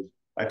definitions.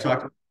 I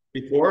talked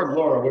before.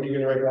 Laura, what are you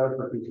going to write down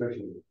for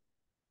contrition?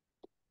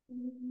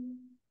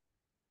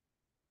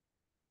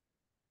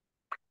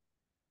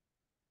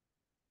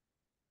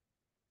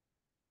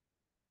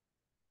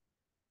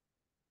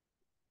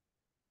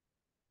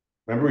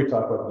 Remember we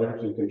talked about the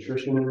difference between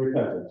contrition and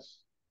repentance.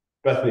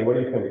 Bethany, what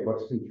do you think?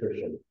 What's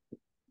contrition?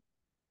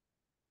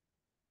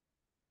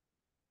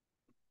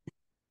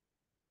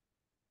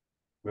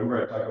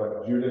 Remember I talked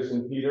about Judas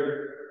and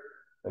Peter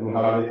and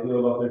how they feel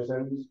about their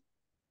sins?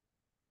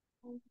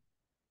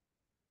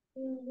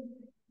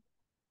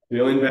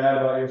 Feeling bad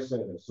about your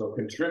sins. So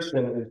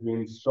contrition is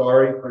being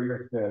sorry for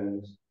your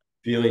sins,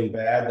 feeling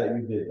bad that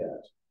you did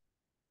that.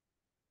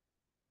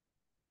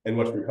 And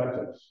what's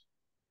repentance?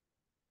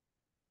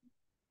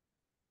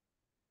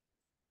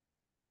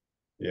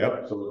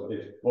 Yep, so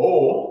it's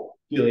both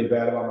feeling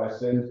bad about my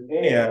sins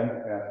and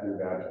asking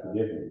God to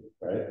forgive me,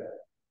 right?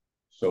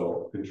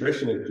 So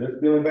contrition is just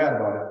feeling bad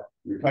about it.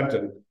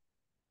 Repentance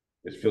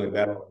is feeling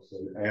bad about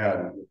sin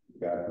and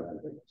God for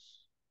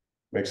forgiveness.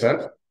 Make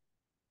sense?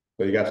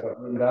 So you got something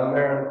written down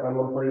there on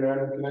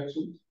 149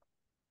 connections?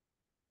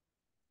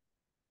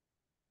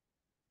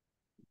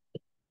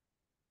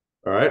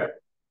 All right.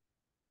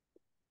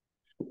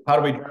 How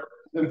do we drive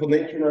sinful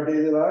nature in our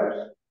daily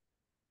lives?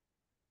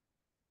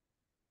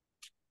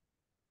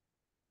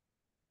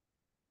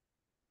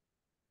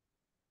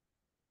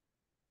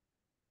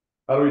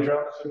 How do we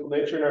drown the sinful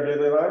nature in our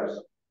daily lives?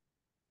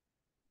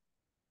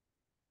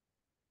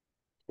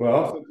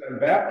 Well, since I'm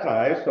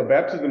baptized, so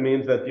baptism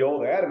means that the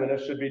old Adam in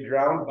us should be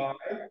drowned by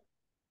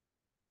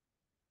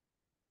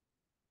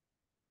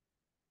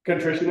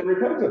contrition and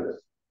repentance.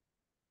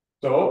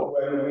 So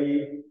when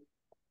we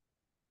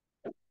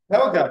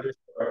tell God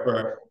for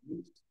our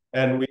sins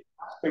and we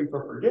ask Him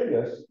for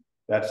forgiveness,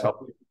 that's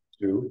helping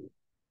to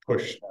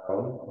push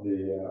down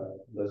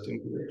the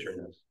sinful nature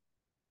in us.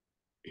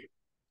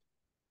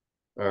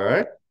 All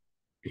right.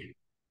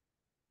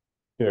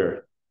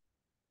 Here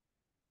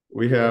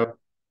we have,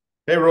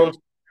 hey Rose,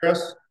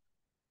 Chris.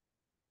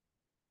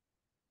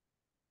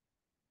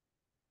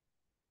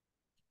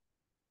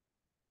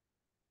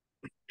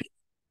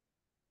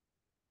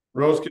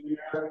 Rose, can you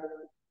hear us?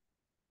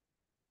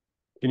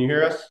 Can you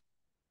hear us?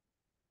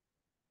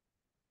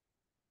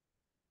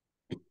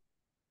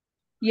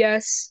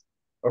 Yes.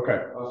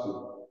 Okay,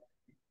 awesome.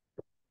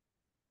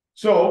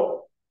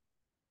 So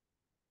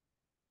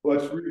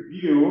let's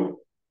review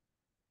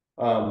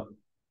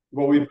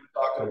what we've been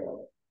talking about,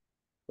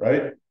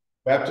 right?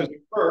 Baptism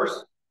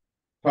first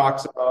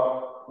talks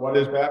about what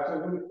is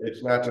baptism.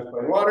 It's not just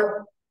plain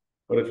water,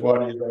 but it's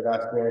water used by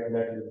God's Spirit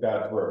connected with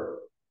God's word.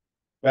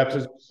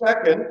 Baptism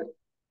second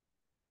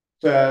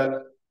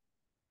says,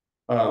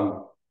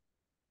 what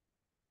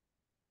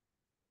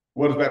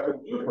does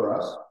baptism do for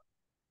us?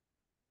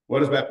 What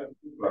does baptism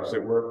do for us?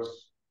 It works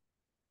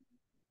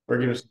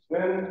forgiveness of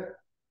sin,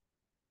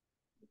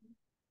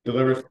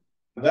 delivers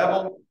the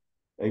devil,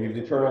 and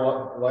gives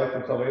eternal life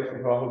and salvation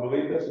to all who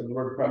believe this, as the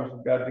word promise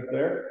of God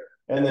declared.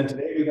 And then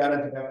today we got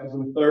into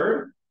baptism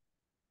third,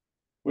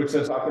 which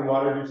says, how can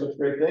water do such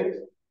great things?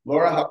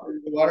 Laura, how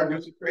can the water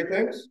do such great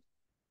things?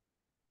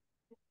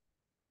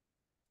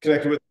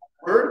 Connected with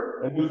the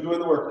word, and who's doing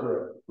the work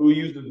through it? Who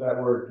uses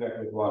that word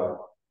connected with water?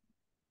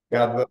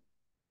 God the...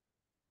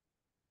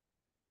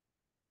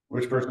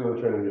 Which person of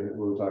the Trinity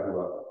were we talking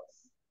about?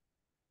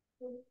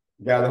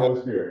 God the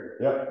Holy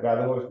Spirit. Yep, God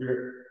the Holy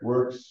Spirit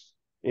works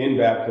in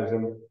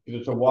baptism because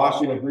it's a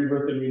washing of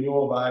rebirth and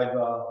renewal by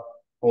the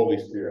Holy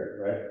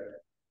Spirit, right?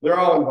 They're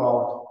all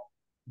involved,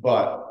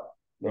 but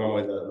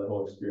normally the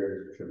Holy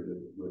Spirit is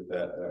attributed with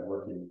that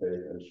working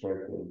faith and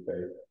strengthening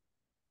faith.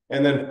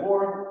 And then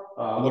fourth,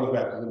 what does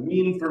baptism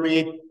mean for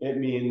me? It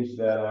means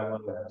that I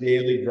want to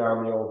daily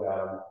drown the old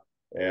Adam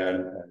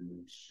and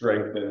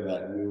strengthen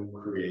that new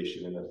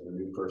creation in us, the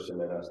new person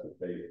in us, the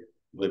faith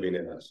living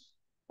in us.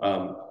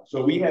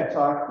 So we had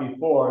talked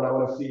before, and I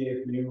want to see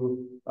if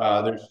you,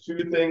 there's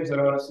two things that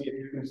I want to see if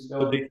you can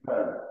still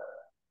defend.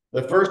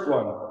 The first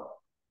one,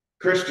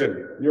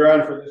 Christian, you're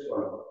on for this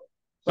one.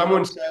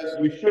 Someone says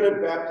we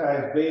shouldn't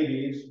baptize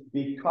babies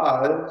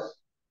because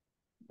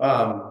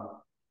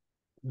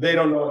they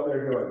don't know what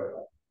they're doing.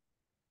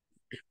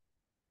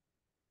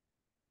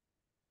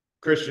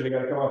 Christian, you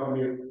got to come off of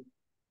mute.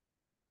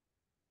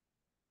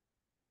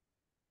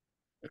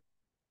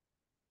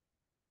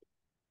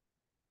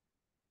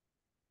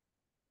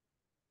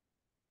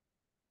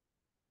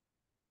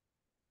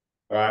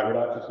 All right, we're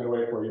not just going to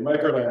wait for you.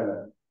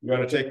 Microland, you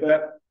want to take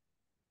that?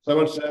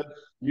 Someone said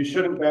you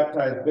shouldn't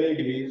baptize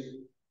babies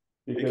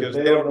because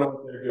they don't know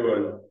what they're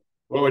doing.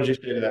 What would you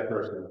say to that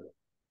person?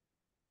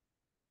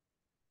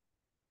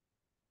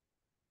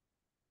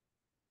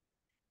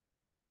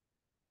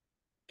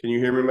 Can you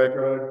hear me,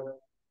 Microland?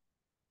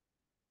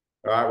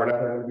 All right, we're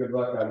not having good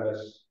luck on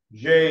this.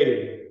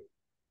 Jade,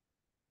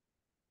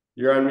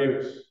 you're on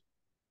mute.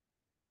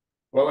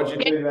 What would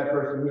you say to that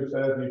person who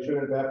says you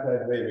shouldn't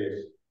baptize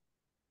babies?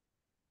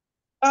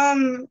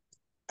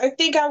 I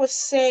think I would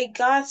say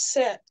God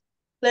said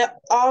let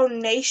all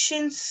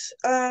nations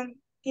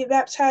get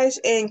baptized,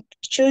 and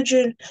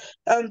children,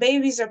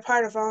 babies are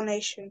part of all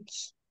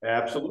nations.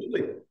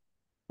 Absolutely.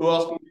 Who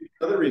else can give you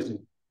another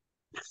reason?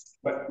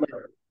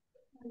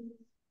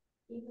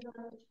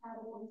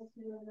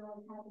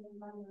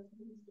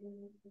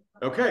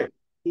 Okay.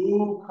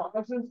 Who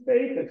causes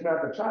faith? It's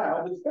not the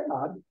child, it's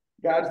God.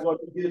 God's the one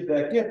who gives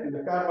that gift. And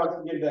if God wants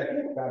to give that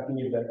gift, God can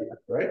give that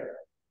gift, right?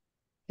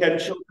 Can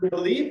children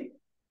believe?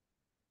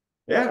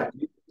 Yeah.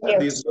 Yes.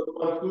 These are the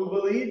ones who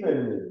believe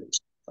in me.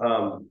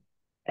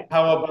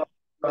 How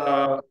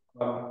about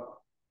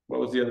what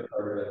was the other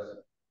part of this?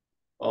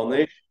 All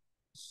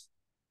nations.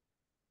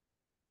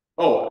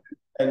 Oh,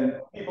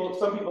 and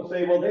some people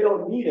say, well, they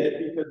don't need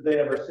it because they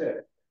never sin.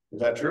 Is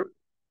that true?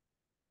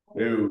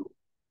 No.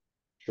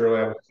 Surely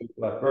I was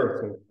left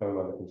birth and come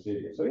on the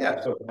conceiving. So yeah,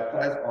 so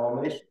baptize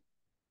all nations.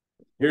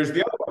 Here's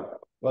the other one.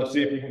 Let's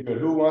see if you can do it.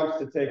 Who wants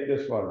to take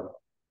this one?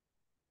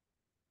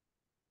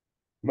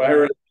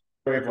 Myra,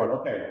 brave one.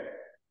 Okay.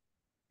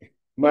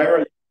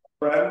 Myra,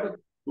 friend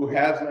who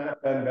has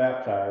not been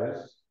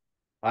baptized,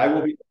 I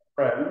will be a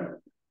friend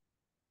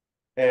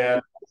and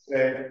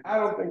say, I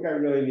don't think I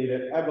really need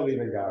it. I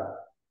believe in God.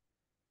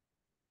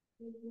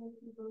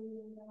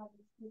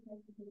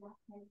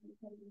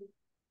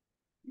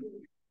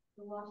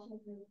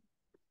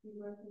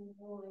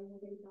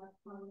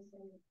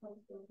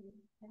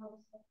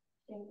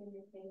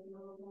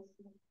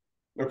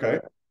 Okay.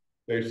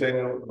 So you're saying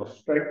it'll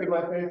strengthen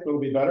my faith, it'll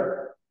be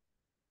better?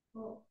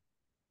 Well,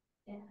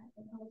 yeah,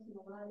 it helps me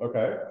a lot.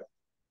 Okay.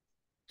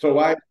 So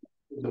why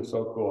is it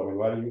so cool? I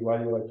mean, why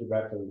do you like your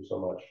baptism so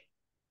much?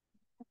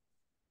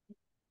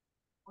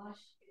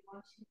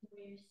 Washing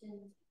away your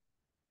sins,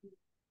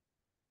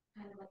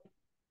 kind of like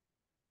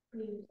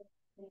cleans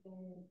and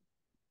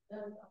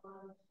does a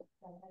lot of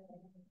stuff.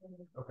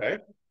 Okay.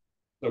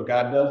 So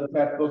God does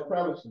attach those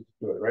promises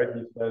to it, right?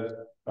 He says,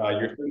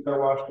 your sins are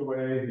washed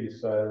away. He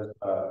says,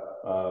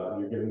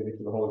 you're given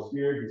to the Holy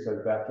Spirit. He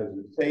says,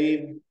 baptism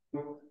saves.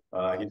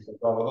 He says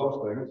all of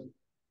those things.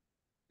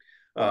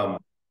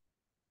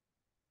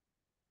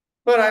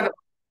 But I don't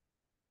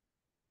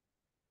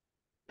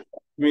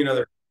mean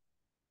other.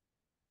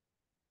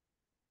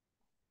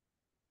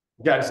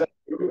 God said,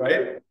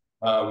 right?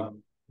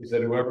 He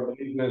said, whoever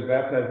believes and is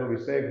baptized will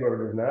be saved.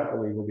 Whoever does not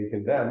believe will be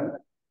condemned.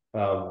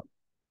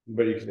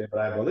 But you can say, but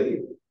I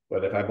believe.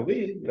 But if I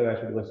believe, then I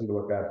should listen to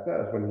what God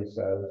says when he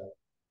says,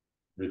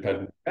 repent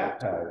and be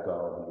baptized,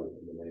 all of you,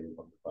 in the name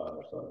of the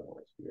Father, Son, and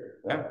Holy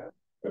Spirit.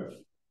 Yeah.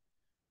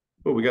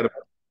 Oh, we got a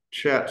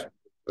chat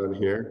on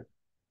here.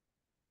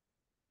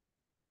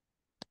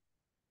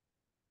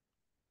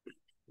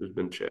 There's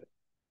been chat.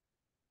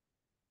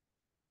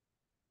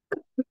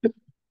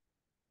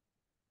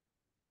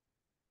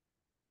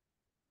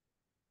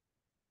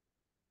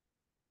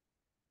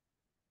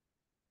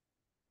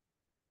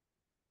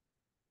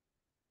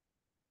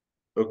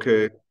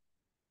 Okay.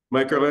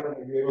 Microlin,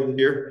 are you able to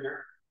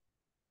hear?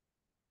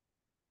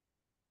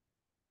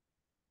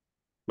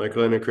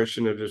 Microlin and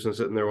Christian are just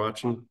sitting there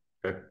watching?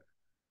 Okay.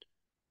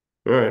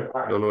 All right.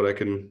 I don't know what I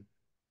can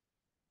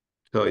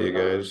tell you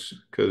guys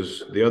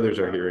because the others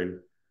are hearing.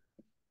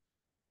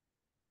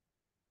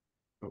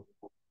 Oh.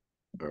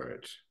 All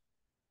right.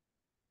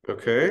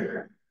 Okay.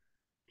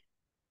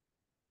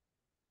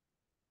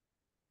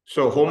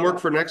 So homework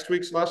for next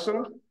week's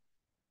lesson.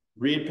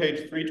 Read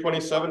page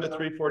 327 to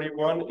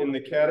 341 in the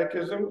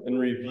Catechism and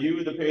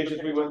review the pages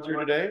we went through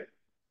today.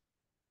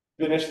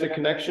 Finish the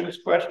connections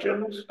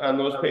questions on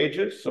those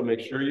pages. So make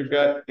sure you've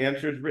got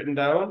answers written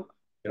down.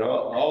 You know,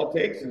 all it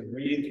takes is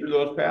reading through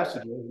those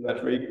passages, and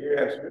that's where you get your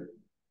answer.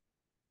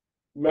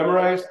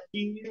 Memorize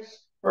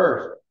keys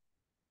first.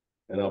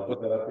 And I'll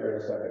put that up here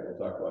in a second. We'll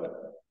talk about it.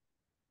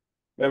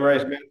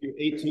 Memorize Matthew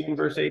 18,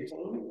 verse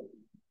 18.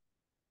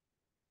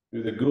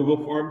 Do the Google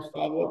Forms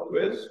follow-up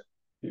quiz.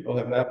 People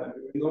have not been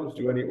doing those.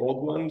 Do any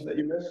old ones that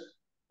you missed?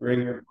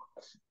 Bring your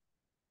books.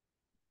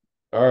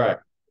 All right.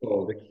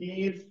 So the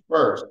keys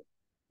first.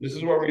 This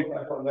is what we're going to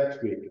talk about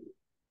next week.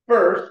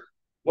 First,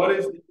 what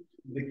is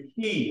the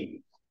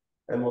key?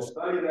 And we'll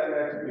study that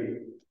next week.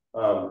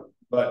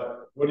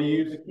 But what do you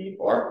use the key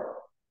for?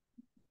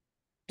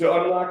 To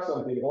unlock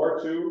something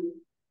or to,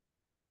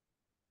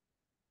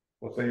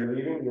 let's say you're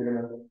leaving, you're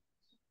going to,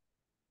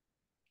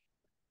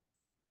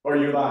 or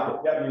you lock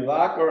it. Yeah, you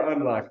lock or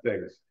unlock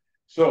things.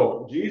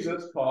 So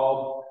Jesus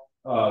called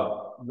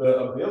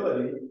the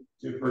ability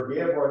to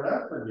forgive or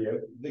not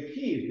forgive the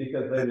keys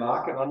because they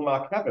lock and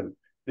unlock heaven.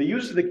 The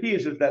use of the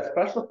keys is that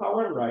special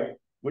power and right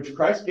which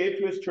Christ gave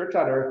to his church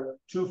on earth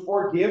to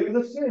forgive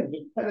the sins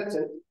of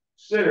penitent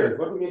sinners.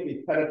 What do we mean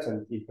be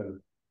penitent,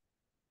 Ethan?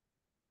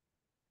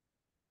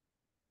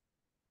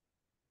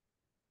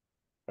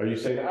 Are you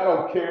saying, I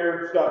don't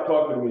care, stop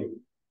talking to me?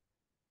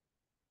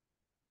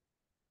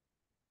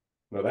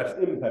 No, that's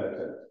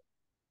impenitent.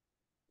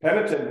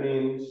 Penitent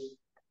means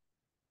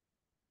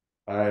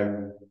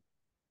I'm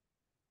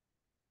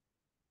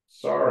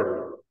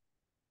sorry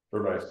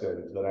for my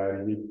sins, that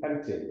I'm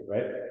repenting,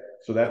 right?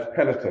 So that's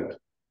penitent.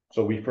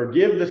 So we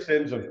forgive the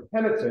sins of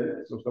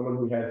penitent, so someone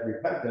who has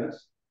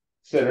repentance,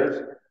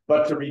 sinners,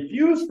 but to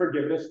refuse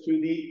forgiveness to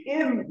the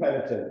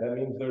impenitent, that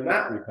means they're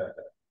not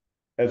repentant,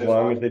 as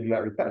long as they do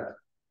not repent.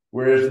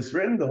 Where is this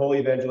written? The Holy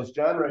Evangelist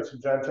John writes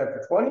in John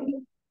chapter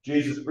 20,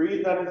 Jesus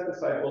breathed on his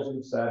disciples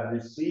and said,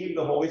 receive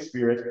the Holy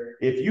Spirit.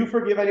 If you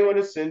forgive anyone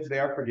his sins, they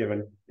are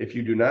forgiven. If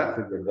you do not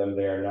forgive them,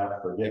 they are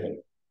not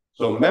forgiven.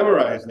 So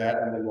memorize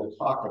that, and then we'll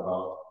talk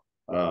about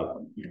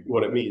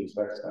what it means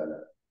next time.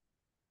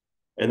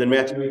 And then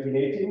Matthew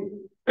 18:18.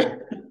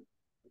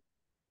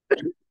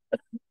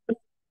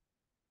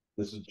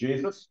 This is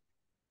Jesus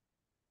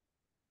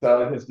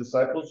telling his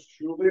disciples,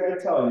 truly I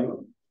tell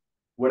you,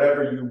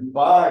 whatever you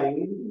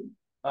bind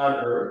on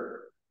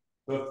earth,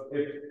 so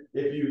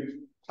if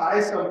you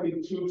tie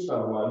something to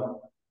someone,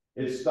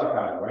 it's stuck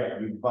on,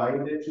 right? You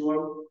bind it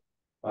to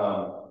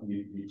them,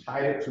 you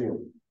tie it to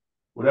them.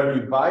 Whatever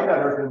you bind on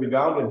earth will be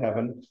bound in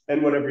heaven,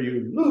 and whatever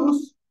you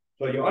loose,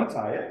 so you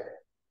untie it,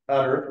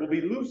 on earth will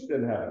be loosed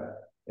in heaven.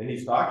 And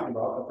he's talking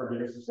about the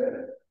forgiveness of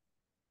sin.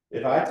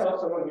 If I tell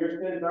someone your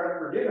sins aren't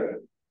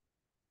forgiven,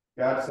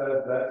 God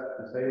says that's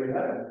the same in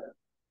heaven.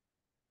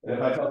 And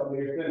if I tell someone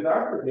your sins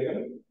are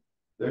forgiven,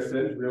 their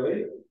sins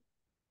really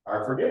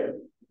are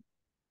forgiven.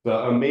 The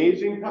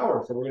amazing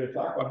power. So we're going to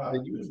talk about how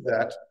to use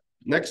that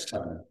next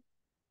time.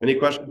 Any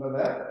questions on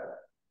that?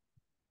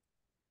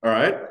 All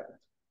right.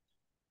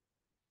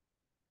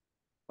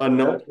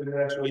 Unknown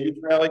International Youth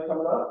Rally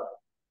coming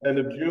up, end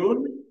of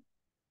June.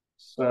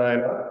 Sign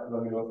up.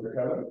 Let me know if you're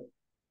coming.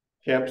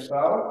 Camp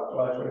South,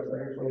 July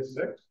 22nd,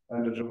 26th,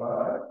 end of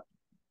July.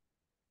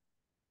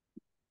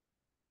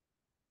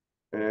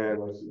 And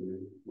let's see,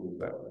 move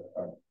that way.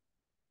 All right.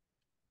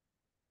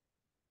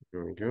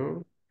 There we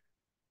go.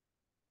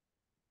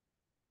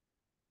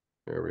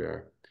 There we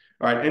are.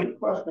 All right, any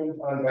questions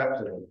on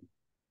baptism?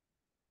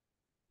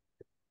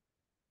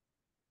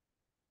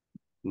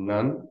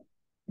 None?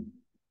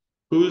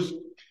 Who's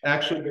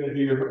actually going to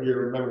do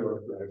your memory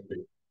work for next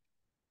week?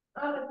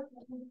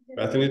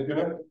 Bethany's doing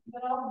it?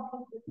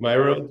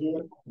 Myra will do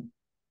it?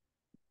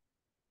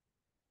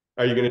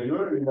 Are you going to do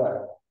it or you're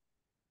not?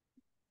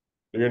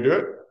 You're going to do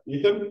it?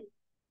 Ethan?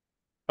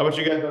 How about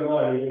you guys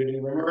online? Are you going to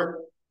do memory work?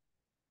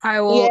 I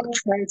will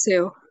try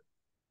to.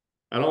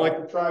 I don't like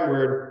the try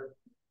word,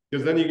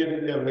 because then you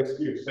have an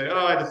excuse. Say,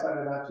 oh, I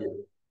decided not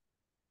to.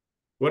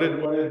 What did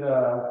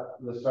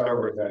the Star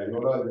Wars guy,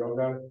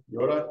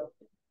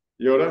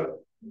 Yoda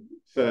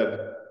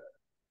said,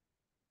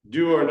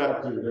 do or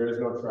not do, there is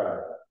no try,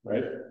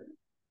 right?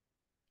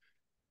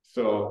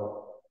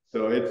 So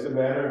it's a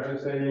matter of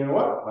just saying, you know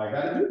what, I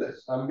gotta do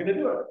this, I'm gonna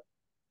do it.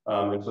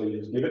 And so you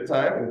just give it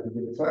time, and if you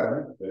give it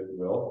time, it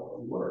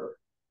will work.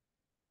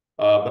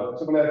 But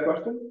someone had a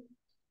question?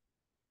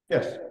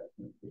 Yes.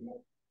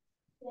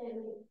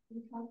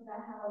 We talked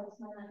about how it's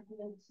not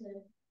good to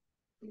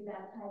be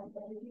baptized,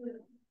 but if you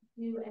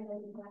do end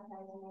up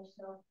baptizing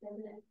yourself,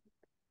 doesn't it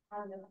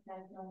have an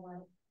effect on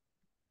what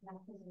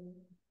baptism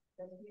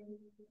does you?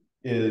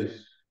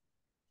 Is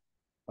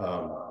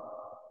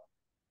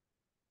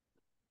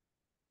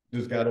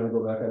does God ever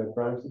go back on his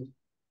promises?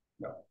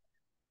 No.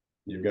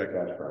 You've got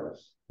God's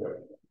promise. Yep.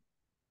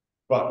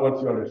 But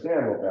once you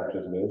understand what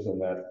baptism is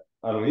and that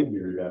I don't need to be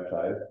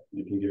rebaptized,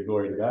 you can give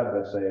glory to God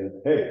by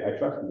saying, hey, I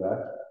trust in God.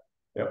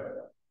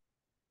 Yep.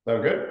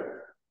 Sound good?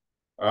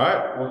 All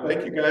right. Well,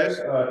 thank you guys.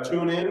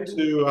 Tune in to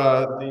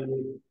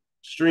the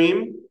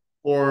stream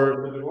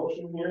for the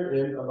devotion here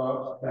in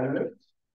about 10 minutes.